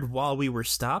appeared while we were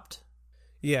stopped?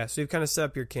 Yeah, so you've kind of set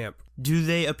up your camp. Do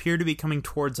they appear to be coming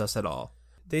towards us at all?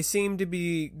 They seem to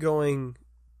be going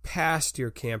past your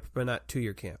camp, but not to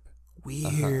your camp.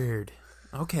 Weird.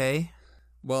 Okay.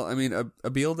 Well, I mean,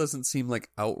 Abil doesn't seem like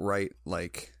outright,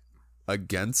 like,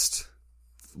 against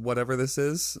whatever this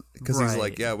is. Because he's Right.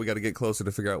 like, yeah, we got to get closer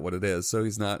to figure out what it is. So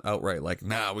he's not outright like,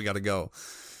 nah, we got to go.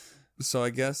 So I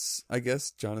guess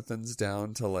Jonathan's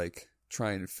down to, like,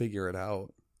 try and figure it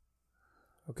out.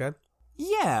 Okay?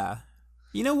 Yeah.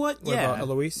 You know what? What Yeah. about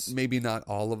Eloise? Maybe not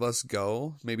all of us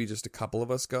go. Maybe just a couple of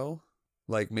us go.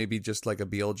 Like, maybe just, like,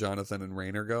 Abil, Jonathan, and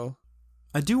Rainer go.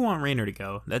 I do want Rainer to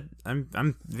go.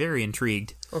 I'm very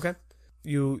intrigued. Okay.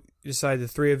 You decide the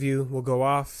three of you will go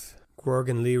off. Gorg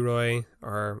and Leroy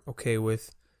are okay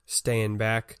with staying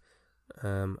back.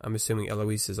 I'm assuming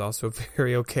Eloise is also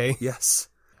very okay. Yes.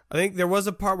 I think there was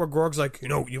a part where Gorg's like,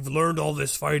 You've learned all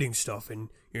this fighting stuff, and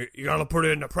you gotta put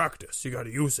it into practice. You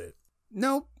gotta use it.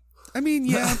 No. I mean,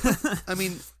 yeah. But, I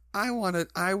mean, I want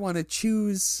to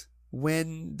choose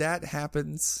when that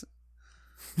happens.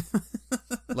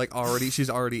 Like, she's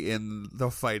already in the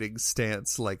fighting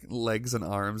stance, like legs and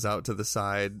arms out to the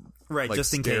side, Right, like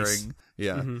just in case. staring.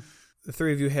 Yeah. the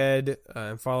three of you head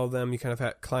and follow them. You kind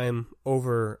of climb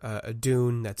over a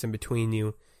dune that's in between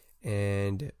you,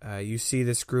 and you see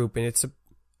this group. And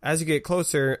as you get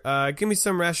closer, give me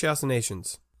some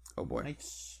ratiocinations. Oh boy.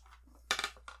 Nice.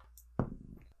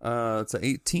 It's an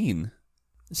 18.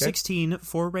 16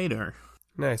 for Rainer.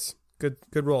 Nice, good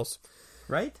rolls.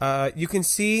 Right? You can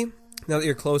see now that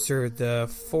you're closer, the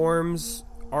forms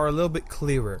are a little bit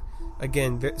clearer.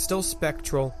 Again, they're still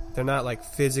spectral. They're not like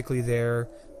physically there,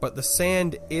 but the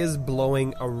sand is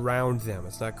blowing around them.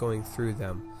 It's not going through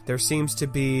them. There seems to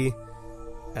be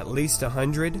at least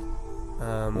 100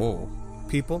 Whoa.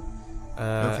 people,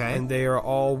 Okay. and they are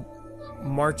all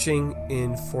marching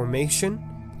in formation.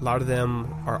 A lot of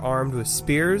them are armed with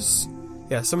spears.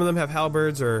 Yeah, some of them have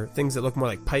halberds or things that look more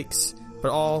like pikes, but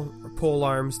all are pole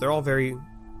arms. They're all very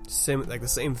like the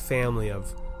same family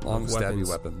of Long stabby weapons.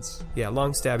 weapons. Yeah,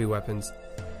 long stabby weapons.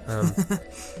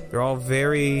 They're all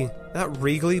very, not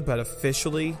regally, but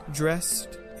officially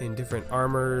dressed in different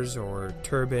armors or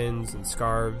turbans and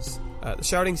scarves. The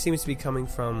shouting seems to be coming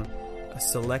from a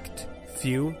select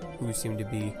few who seem to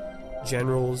be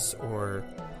generals or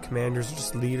commanders or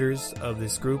just leaders of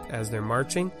this group as they're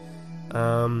marching.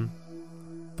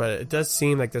 But it does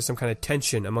seem like there's some kind of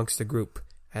tension amongst the group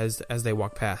as they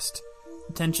walk past.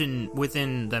 Tension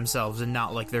within themselves and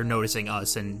not like they're noticing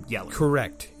us and yelling.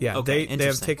 Correct. Yeah, Okay, they have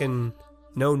interesting. taken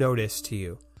no notice to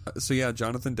you. So yeah,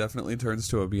 Jonathan definitely turns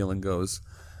to Abil and goes,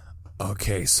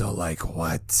 okay, so like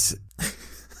what?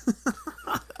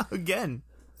 Again,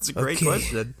 it's a great Okay.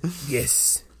 question.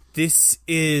 Yes, this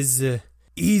is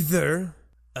either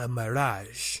a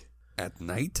mirage, At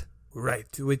night?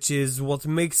 right, which is what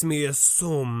makes me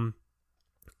assume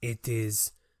it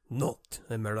is not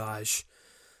a mirage,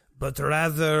 but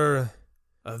rather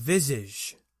a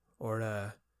visage,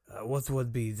 or what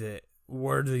would be the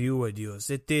word you would use?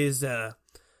 It is a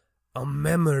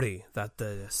memory that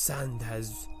the sand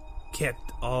has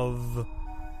kept of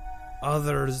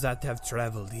others that have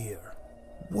traveled here.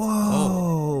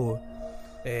 Whoa.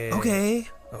 Okay.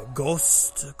 A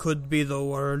ghost could be the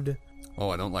word. Oh,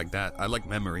 I don't like that. I like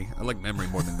memory. I like memory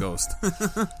more than ghost.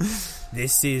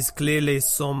 This is clearly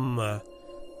some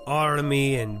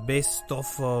army and based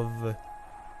off of...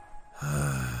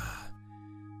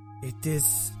 it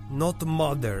is not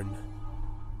modern.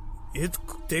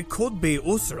 They could be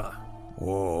Usra.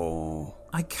 Whoa.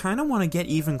 I kind of want to get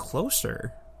even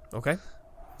closer. Okay.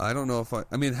 I don't know if I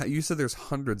mean, you said there's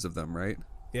hundreds of them, right?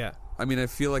 Yeah. I mean, I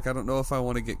feel like I don't know if I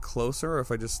want to get closer or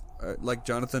if I just, like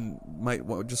Jonathan might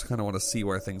just kind of want to see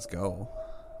where things go.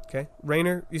 Okay.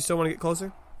 Rainer, you still want to get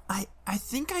closer? I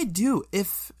think I do.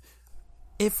 If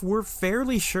we're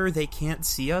fairly sure they can't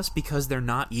see us because they're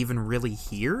not even really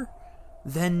here,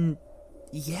 then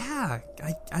yeah,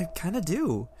 I kind of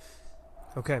do.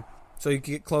 Okay. So you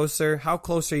get closer. How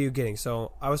close are you getting?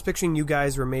 So I was picturing you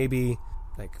guys were maybe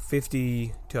like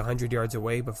 50 to 100 yards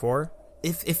away before.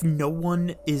 If no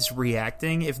one is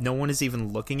reacting, if no one is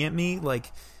even looking at me,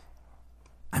 like,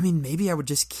 I mean, maybe I would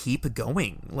just keep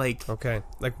going. Like, Okay.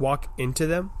 Like walk into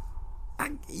them?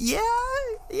 yeah.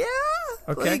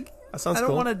 Okay. Like, That sounds I don't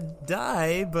cool. want to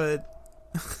die, but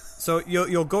So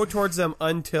you'll go towards them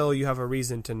until you have a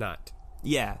reason to not.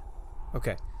 yeah.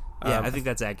 Okay. Yeah, I think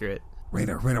that's accurate.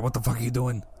 Rainer, what the fuck are you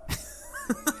doing?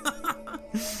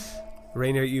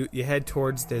 Rainer, you head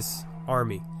towards this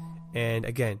army. And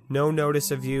again, no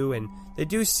notice of you, and they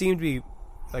do seem to be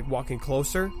like walking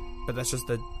closer, but that's just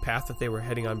the path that they were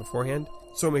heading on beforehand.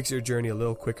 So it makes your journey a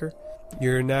little quicker.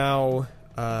 You're now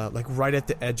like right at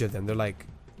the edge of them. They're like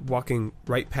walking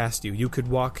right past you. You could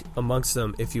walk amongst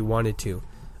them if you wanted to.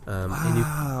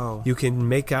 And you can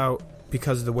make out,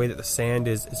 because of the way that the sand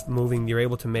is moving, you're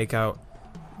able to make out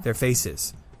their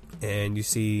faces. And you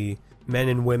see men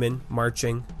and women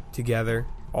marching together,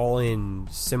 all in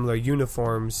similar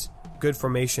uniforms, good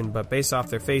formation, but based off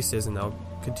their faces, and I'll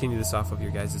continue this off of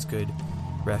your guys' good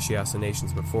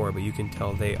ratiocinations before, but you can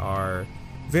tell they are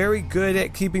very good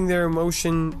at keeping their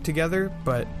emotion together,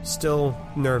 but still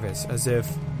nervous, as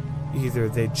if either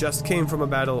they just came from a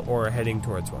battle or are heading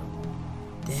towards one.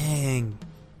 Dang.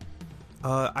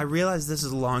 I realize this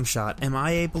is a long shot. Am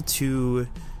I able to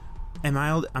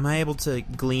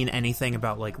glean anything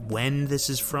about like when this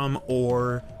is from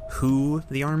or who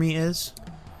the army is?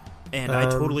 And I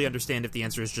totally understand if the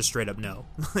answer is just straight up no.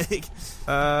 Like,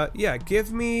 yeah,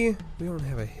 give me... We don't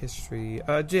have a history.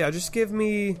 Yeah, just give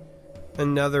me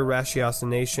another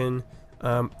ratiocination.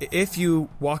 If you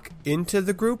walk into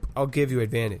the group, I'll give you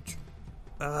advantage.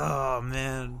 oh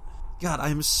man, God,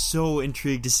 I'm so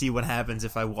intrigued to see what happens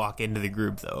if I walk into the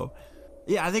group, though.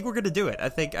 Yeah, I think we're gonna do it. I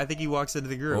think he walks into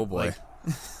the group. Oh boy.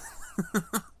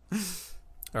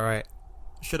 All right.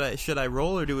 Should I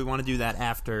roll, or do we want to do that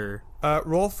after?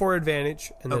 Roll for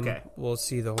advantage, and then Okay. we'll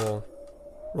see the whole...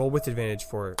 Roll with advantage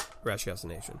for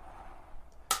ratiocination.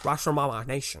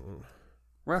 Ratiocination.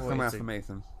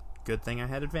 Affirmation. Good thing I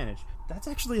had advantage. That's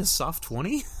actually a soft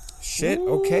 20. Shit,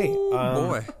 okay.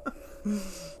 Boy. All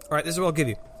right, this is what I'll give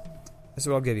you.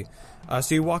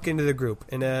 So you walk into the group,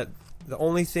 and the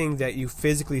only thing that you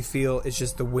physically feel is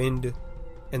just the wind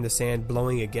and the sand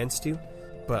blowing against you.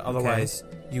 But otherwise,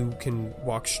 you can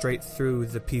walk straight through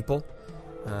the people,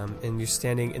 and you're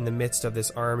standing in the midst of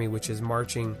this army which is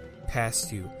marching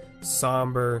past you.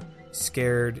 Somber,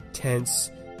 scared,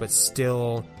 tense, but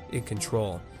still in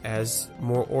control, as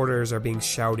more orders are being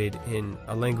shouted in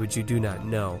a language you do not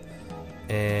know.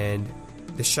 And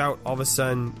the shout, all of a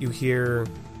sudden, you hear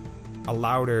a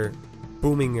louder,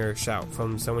 boominger shout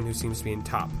from someone who seems to be in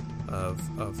top of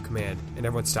command, and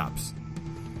everyone stops.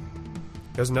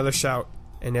 There's another shout,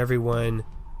 and everyone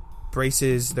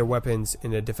braces their weapons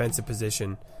in a defensive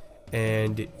position,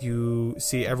 and you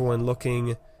see everyone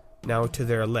looking now to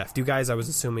their left. You guys, I was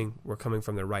assuming, were coming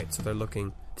from the right, so they're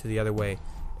looking to the other way,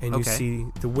 and you see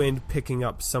the wind picking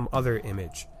up some other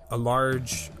image, a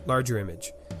larger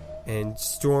image, and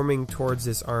storming towards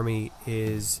this army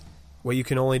is what you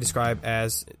can only describe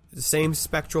as the same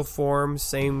spectral form,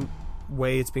 same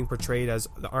way it's being portrayed as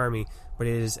the army, but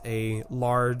it is a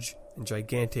large and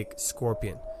gigantic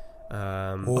scorpion.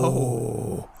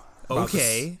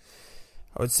 Okay.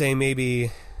 I would say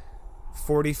maybe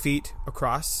 40 feet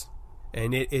across,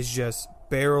 and it is just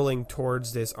barreling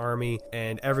towards this army,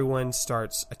 and everyone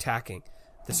starts attacking.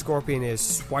 The scorpion is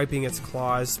swiping its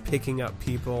claws, picking up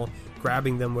people,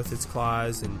 grabbing them with its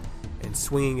claws, and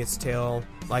swinging its tail.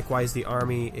 Likewise, the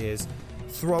army is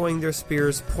throwing their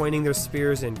spears, pointing their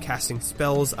spears, and casting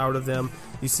spells out of them.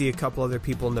 You see a couple other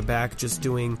people in the back just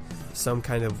doing some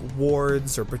kind of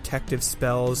wards or protective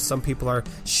spells. Some people are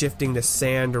shifting the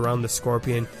sand around the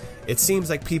scorpion. It seems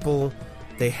like people,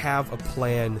 they have a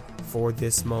plan for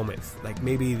this moment. Like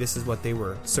maybe this is what they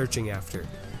were searching after.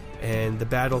 And the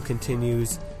battle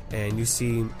continues, and you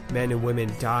see men and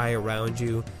women die around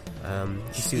you.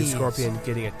 You see the scorpion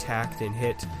getting attacked and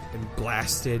hit and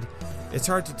blasted. It's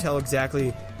hard to tell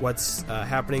exactly what's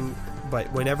happening,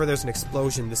 but whenever there's an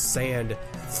explosion, the sand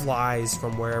flies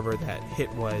from wherever that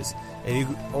hit was, and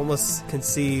you almost can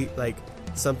see like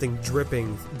something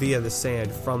dripping via the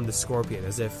sand from the scorpion,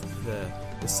 as if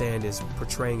the sand is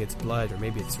portraying its blood or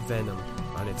maybe its venom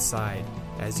on its side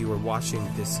as you were watching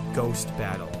this ghost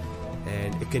battle.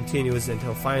 And it continues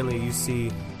until finally you see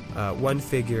one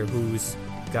figure who's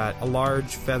got a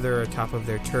large feather atop of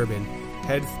their turban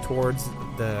head towards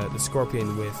the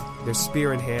scorpion with their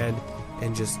spear in hand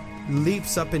and just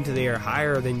leaps up into the air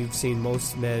higher than you've seen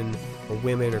most men or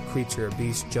women or creature or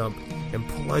beast jump, and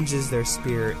plunges their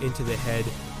spear into the head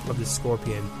of the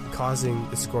scorpion, causing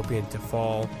the scorpion to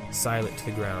fall silent to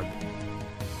the ground.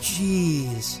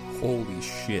 Jeez. Holy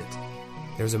shit.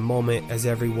 There's a moment as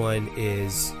everyone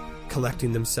is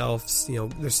collecting themselves. You know,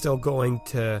 they're still going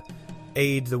to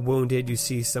aid the wounded. You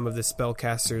see some of the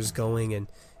spellcasters going and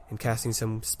casting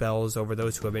some spells over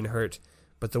those who have been hurt.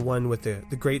 But the one with the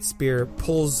great spear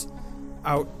pulls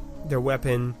out their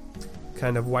weapon,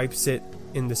 kind of wipes it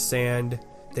in the sand.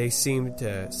 They seem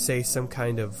to say some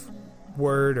kind of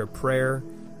word or prayer.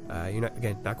 You're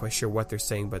not quite sure what they're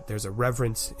saying, but there's a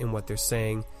reverence in what they're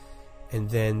saying. And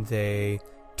then they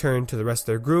turn to the rest of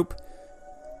their group,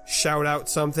 shout out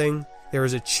something. There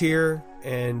is a cheer,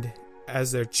 and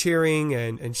as they're cheering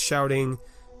and shouting,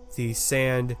 the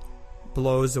sand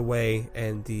blows away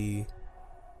and the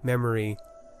memory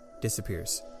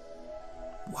disappears.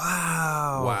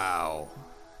 Wow. Wow.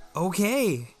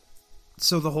 Okay.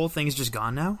 So the whole thing's just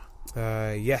gone now?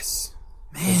 Yes.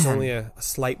 Man. There's only a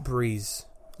slight breeze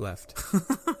left.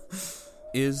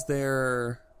 Is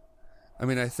there... I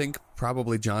mean, I think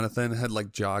probably Jonathan had,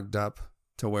 like, jogged up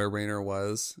to where Raynor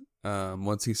was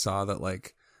once he saw that,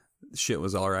 like, shit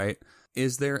was all right.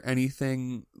 Is there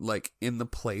anything, like, in the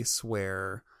place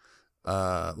where,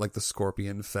 like, the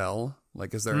scorpion fell?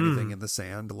 Like, is there anything in the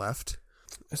sand left?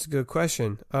 That's a good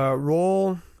question.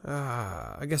 Roll,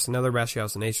 I guess another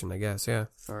ratiocination, I guess, yeah.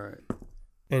 All right.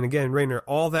 And again, Raynor,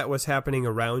 all that was happening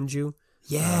around you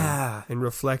Yeah. and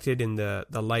reflected in the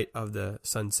light of the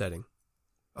sun setting.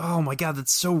 Oh my god,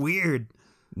 that's so weird.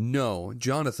 No,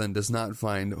 Jonathan does not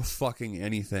find fucking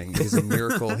anything. It is a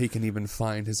miracle he can even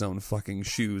find his own fucking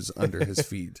shoes under his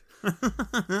feet.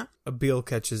 Abil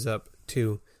catches up,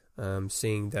 too,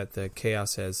 seeing that the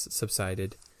chaos has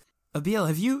subsided.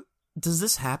 Abiel, does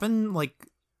this happen, like,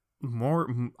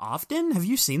 more often? Have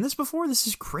you seen this before? This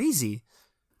is crazy.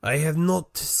 I have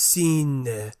not seen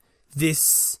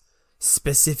this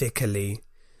specifically,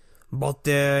 but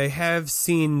I have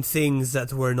seen things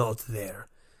that were not there.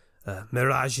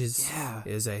 Mirages, Yeah.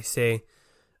 as I say.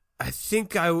 I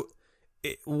think I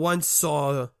once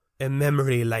saw a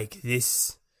memory like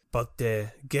this, but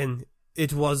again,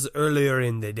 it was earlier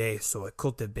in the day, so it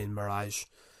could have been mirage.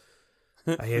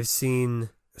 I have seen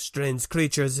strange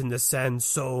creatures in the sand,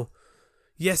 so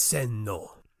yes and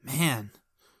no. Man,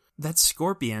 that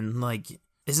scorpion, like,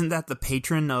 isn't that the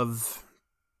patron of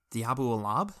the Abu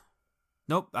Alab?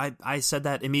 Nope, I said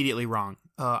that immediately wrong.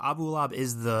 Abu Alab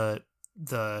is the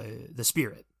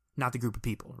spirit, not the group of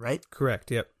people, right?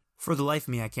 Correct, yep. For the life of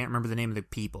me, I can't remember the name of the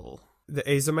people. The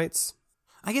Azamites?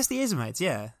 I guess the Azamites,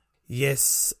 yeah.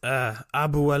 Yes,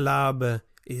 Abu Alab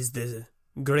is the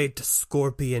great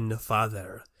scorpion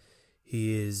father.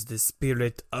 He is the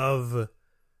spirit of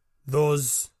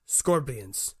those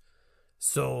scorpions.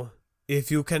 So,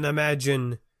 if you can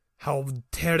imagine how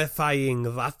terrifying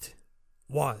that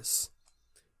was,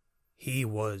 he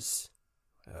was,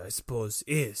 I suppose,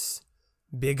 is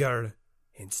bigger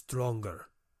and stronger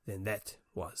than that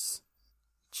was.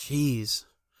 Jeez.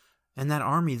 And that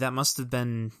army, that must have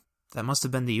been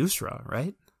the Usra,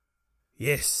 right?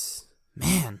 Yes.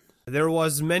 Man. There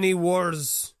was many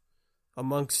wars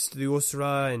amongst the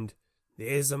Usra and the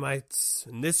Azamites,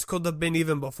 and this could have been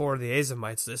even before the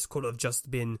Azamites. This could have just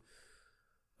been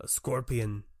a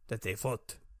scorpion that they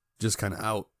fought. Just kind of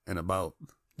out and about.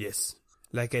 Yes.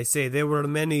 Like I say, there were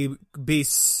many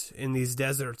beasts in these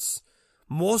deserts,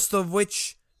 most of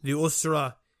which the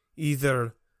Usra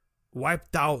either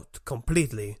wiped out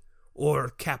completely or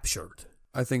captured.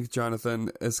 I think Jonathan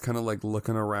is kind of like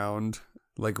looking around,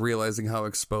 like realizing how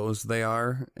exposed they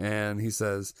are, and he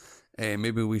says, "Hey,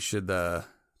 maybe we should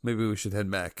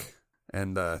head back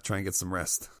and try and get some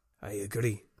rest." I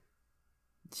agree.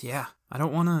 Yeah, I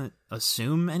don't want to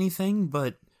assume anything,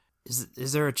 but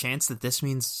is there a chance that this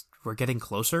means we're getting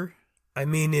closer? I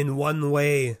mean, in one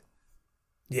way,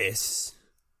 yes.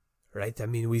 Right? I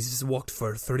mean, we just walked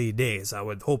for 3 days. I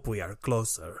would hope we are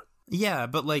closer. Yeah,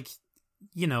 but like,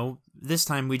 you know, this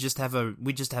time we just have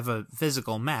a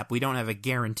physical map. We don't have a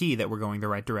guarantee that we're going the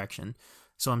right direction.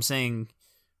 So I'm saying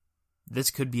this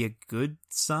could be a good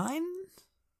sign?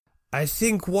 I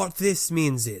think what this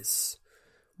means is,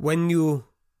 when you,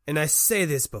 and I say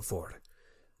this before,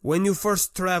 when you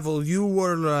first travel, you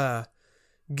were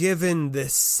given the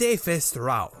safest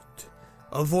route,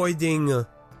 avoiding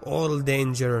all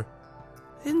danger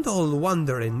and all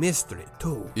wonder and mystery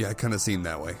too. Yeah, I kind of seem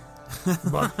that way.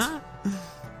 But,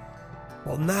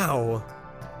 well, now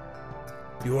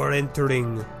you are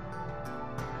entering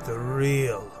the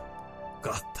real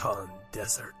Gatan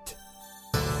Desert.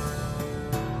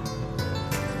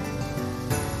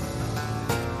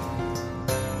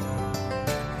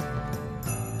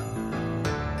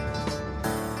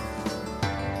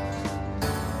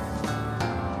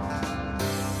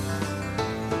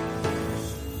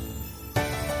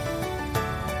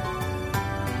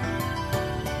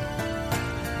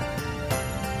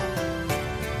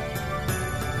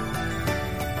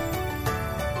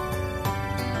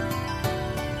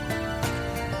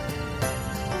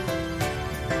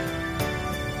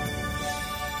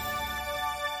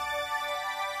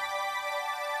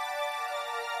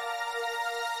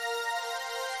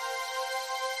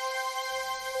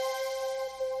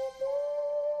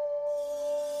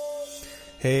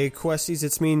 Hey Questies,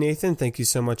 it's me, Nathan. Thank you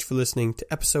so much for listening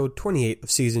to episode 28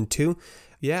 of Season 2.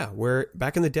 Yeah, we're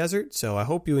back in the desert, so I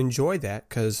hope you enjoyed that,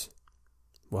 because,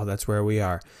 well, that's where we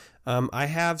are. I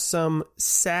have some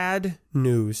sad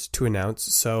news to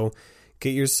announce, so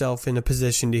get yourself in a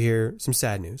position to hear some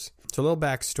sad news. So a little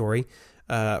backstory.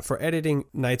 For editing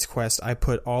Knight's Quest, I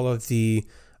put all of the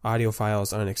audio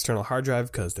files on an external hard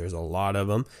drive, because there's a lot of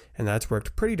them, and that's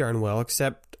worked pretty darn well,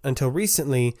 except until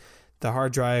recently, the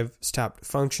hard drive stopped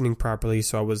functioning properly,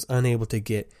 so I was unable to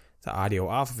get the audio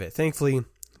off of it. Thankfully,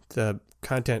 the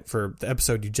content for the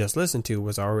episode you just listened to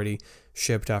was already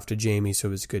shipped off to Jamie, so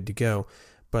it was good to go.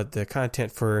 But the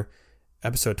content for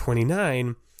episode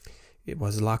 29, it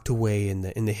was locked away in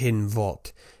the hidden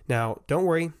vault. Now, don't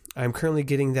worry, I'm currently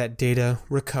getting that data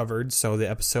recovered, so the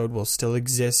episode will still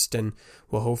exist and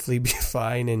will hopefully be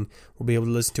fine, and we'll be able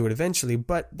to listen to it eventually,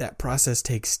 but that process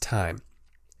takes time.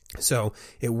 So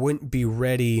it wouldn't be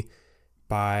ready in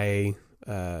time.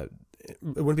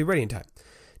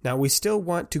 Now, we still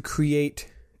want to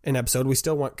create an episode. We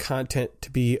still want content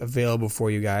to be available for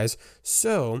you guys.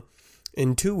 So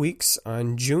in 2 weeks,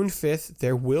 on June 5th,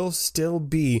 there will still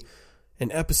be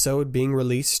an episode being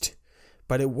released,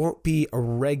 but it won't be a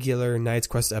regular Knight's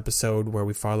Quest episode where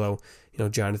we follow,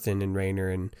 Jonathan and Rainer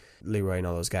and Leroy and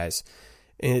all those guys.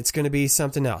 And it's going to be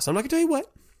something else. I'm not going to tell you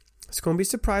what. It's going to be a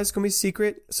surprise. It's going to be a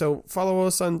secret. So follow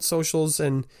us on socials,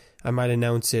 and I might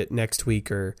announce it next week,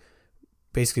 or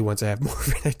basically once I have more of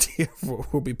an idea of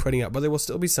what we'll be putting out. But there will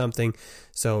still be something.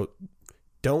 So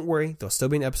don't worry. There'll still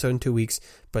be an episode in 2 weeks,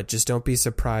 but just don't be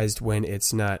surprised when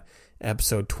it's not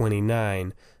episode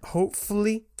 29.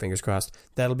 Hopefully, fingers crossed,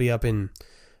 that'll be up in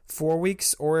 4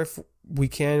 weeks. Or if we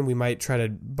can, we might try to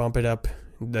bump it up,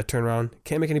 the turnaround.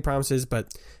 Can't make any promises,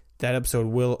 but that episode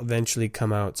will eventually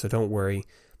come out. So don't worry.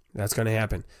 That's going to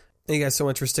happen. Thank you guys so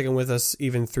much for sticking with us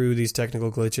even through these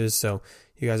technical glitches. So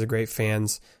you guys are great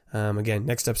fans. Again,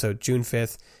 next episode, June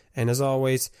 5th. And as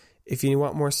always, if you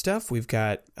want more stuff, we've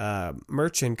got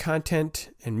merch and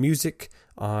content and music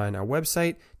on our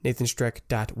website,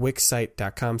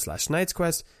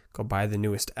 nathanstreck.wixsite.com/knightsquest. Go buy the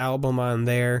newest album on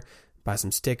there. Buy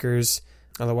some stickers.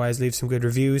 Otherwise, leave some good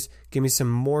reviews. Give me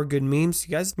some more good memes.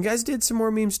 You guys did some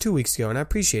more memes 2 weeks ago, and I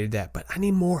appreciated that. But I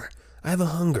need more. I have a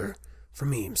hunger for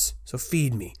memes. So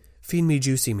feed me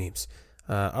juicy memes.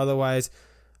 Otherwise,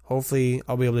 hopefully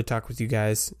I'll be able to talk with you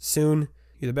guys soon.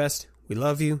 You're the best. We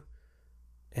love you.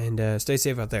 And stay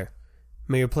safe out there.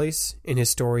 May your place in his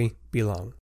story be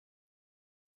long.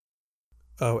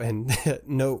 Oh, and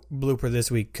no blooper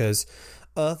this week, because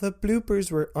all the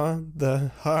bloopers were on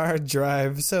the hard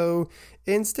drive. So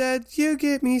instead you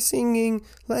get me singing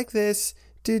like this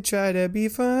to try to be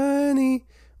funny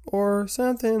or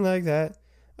something like that.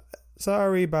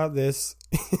 Sorry about this.